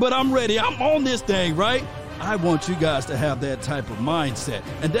Eddie, but I'm ready. I'm on this thing, right? I want you guys to have that type of mindset.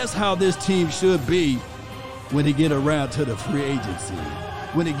 And that's how this team should be when they get around to the free agency,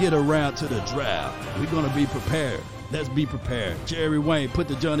 when they get around to the draft. We're going to be prepared. Let's be prepared. Jerry Wayne, put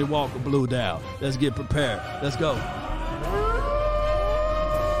the Johnny Walker blue down. Let's get prepared. Let's go.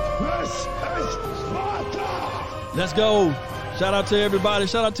 Let's go. Shout out to everybody.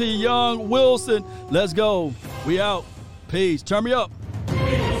 Shout out to you, Young Wilson. Let's go. We out. Peace. Turn me up.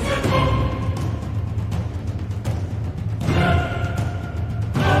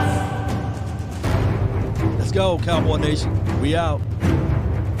 Let's go, Cowboy Nation. We out.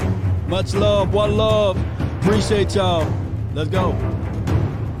 Much love. One love. Appreciate y'all. Let's go.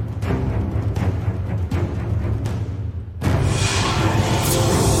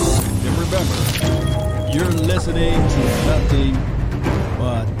 Remember, you're listening to nothing but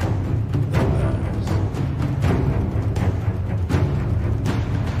not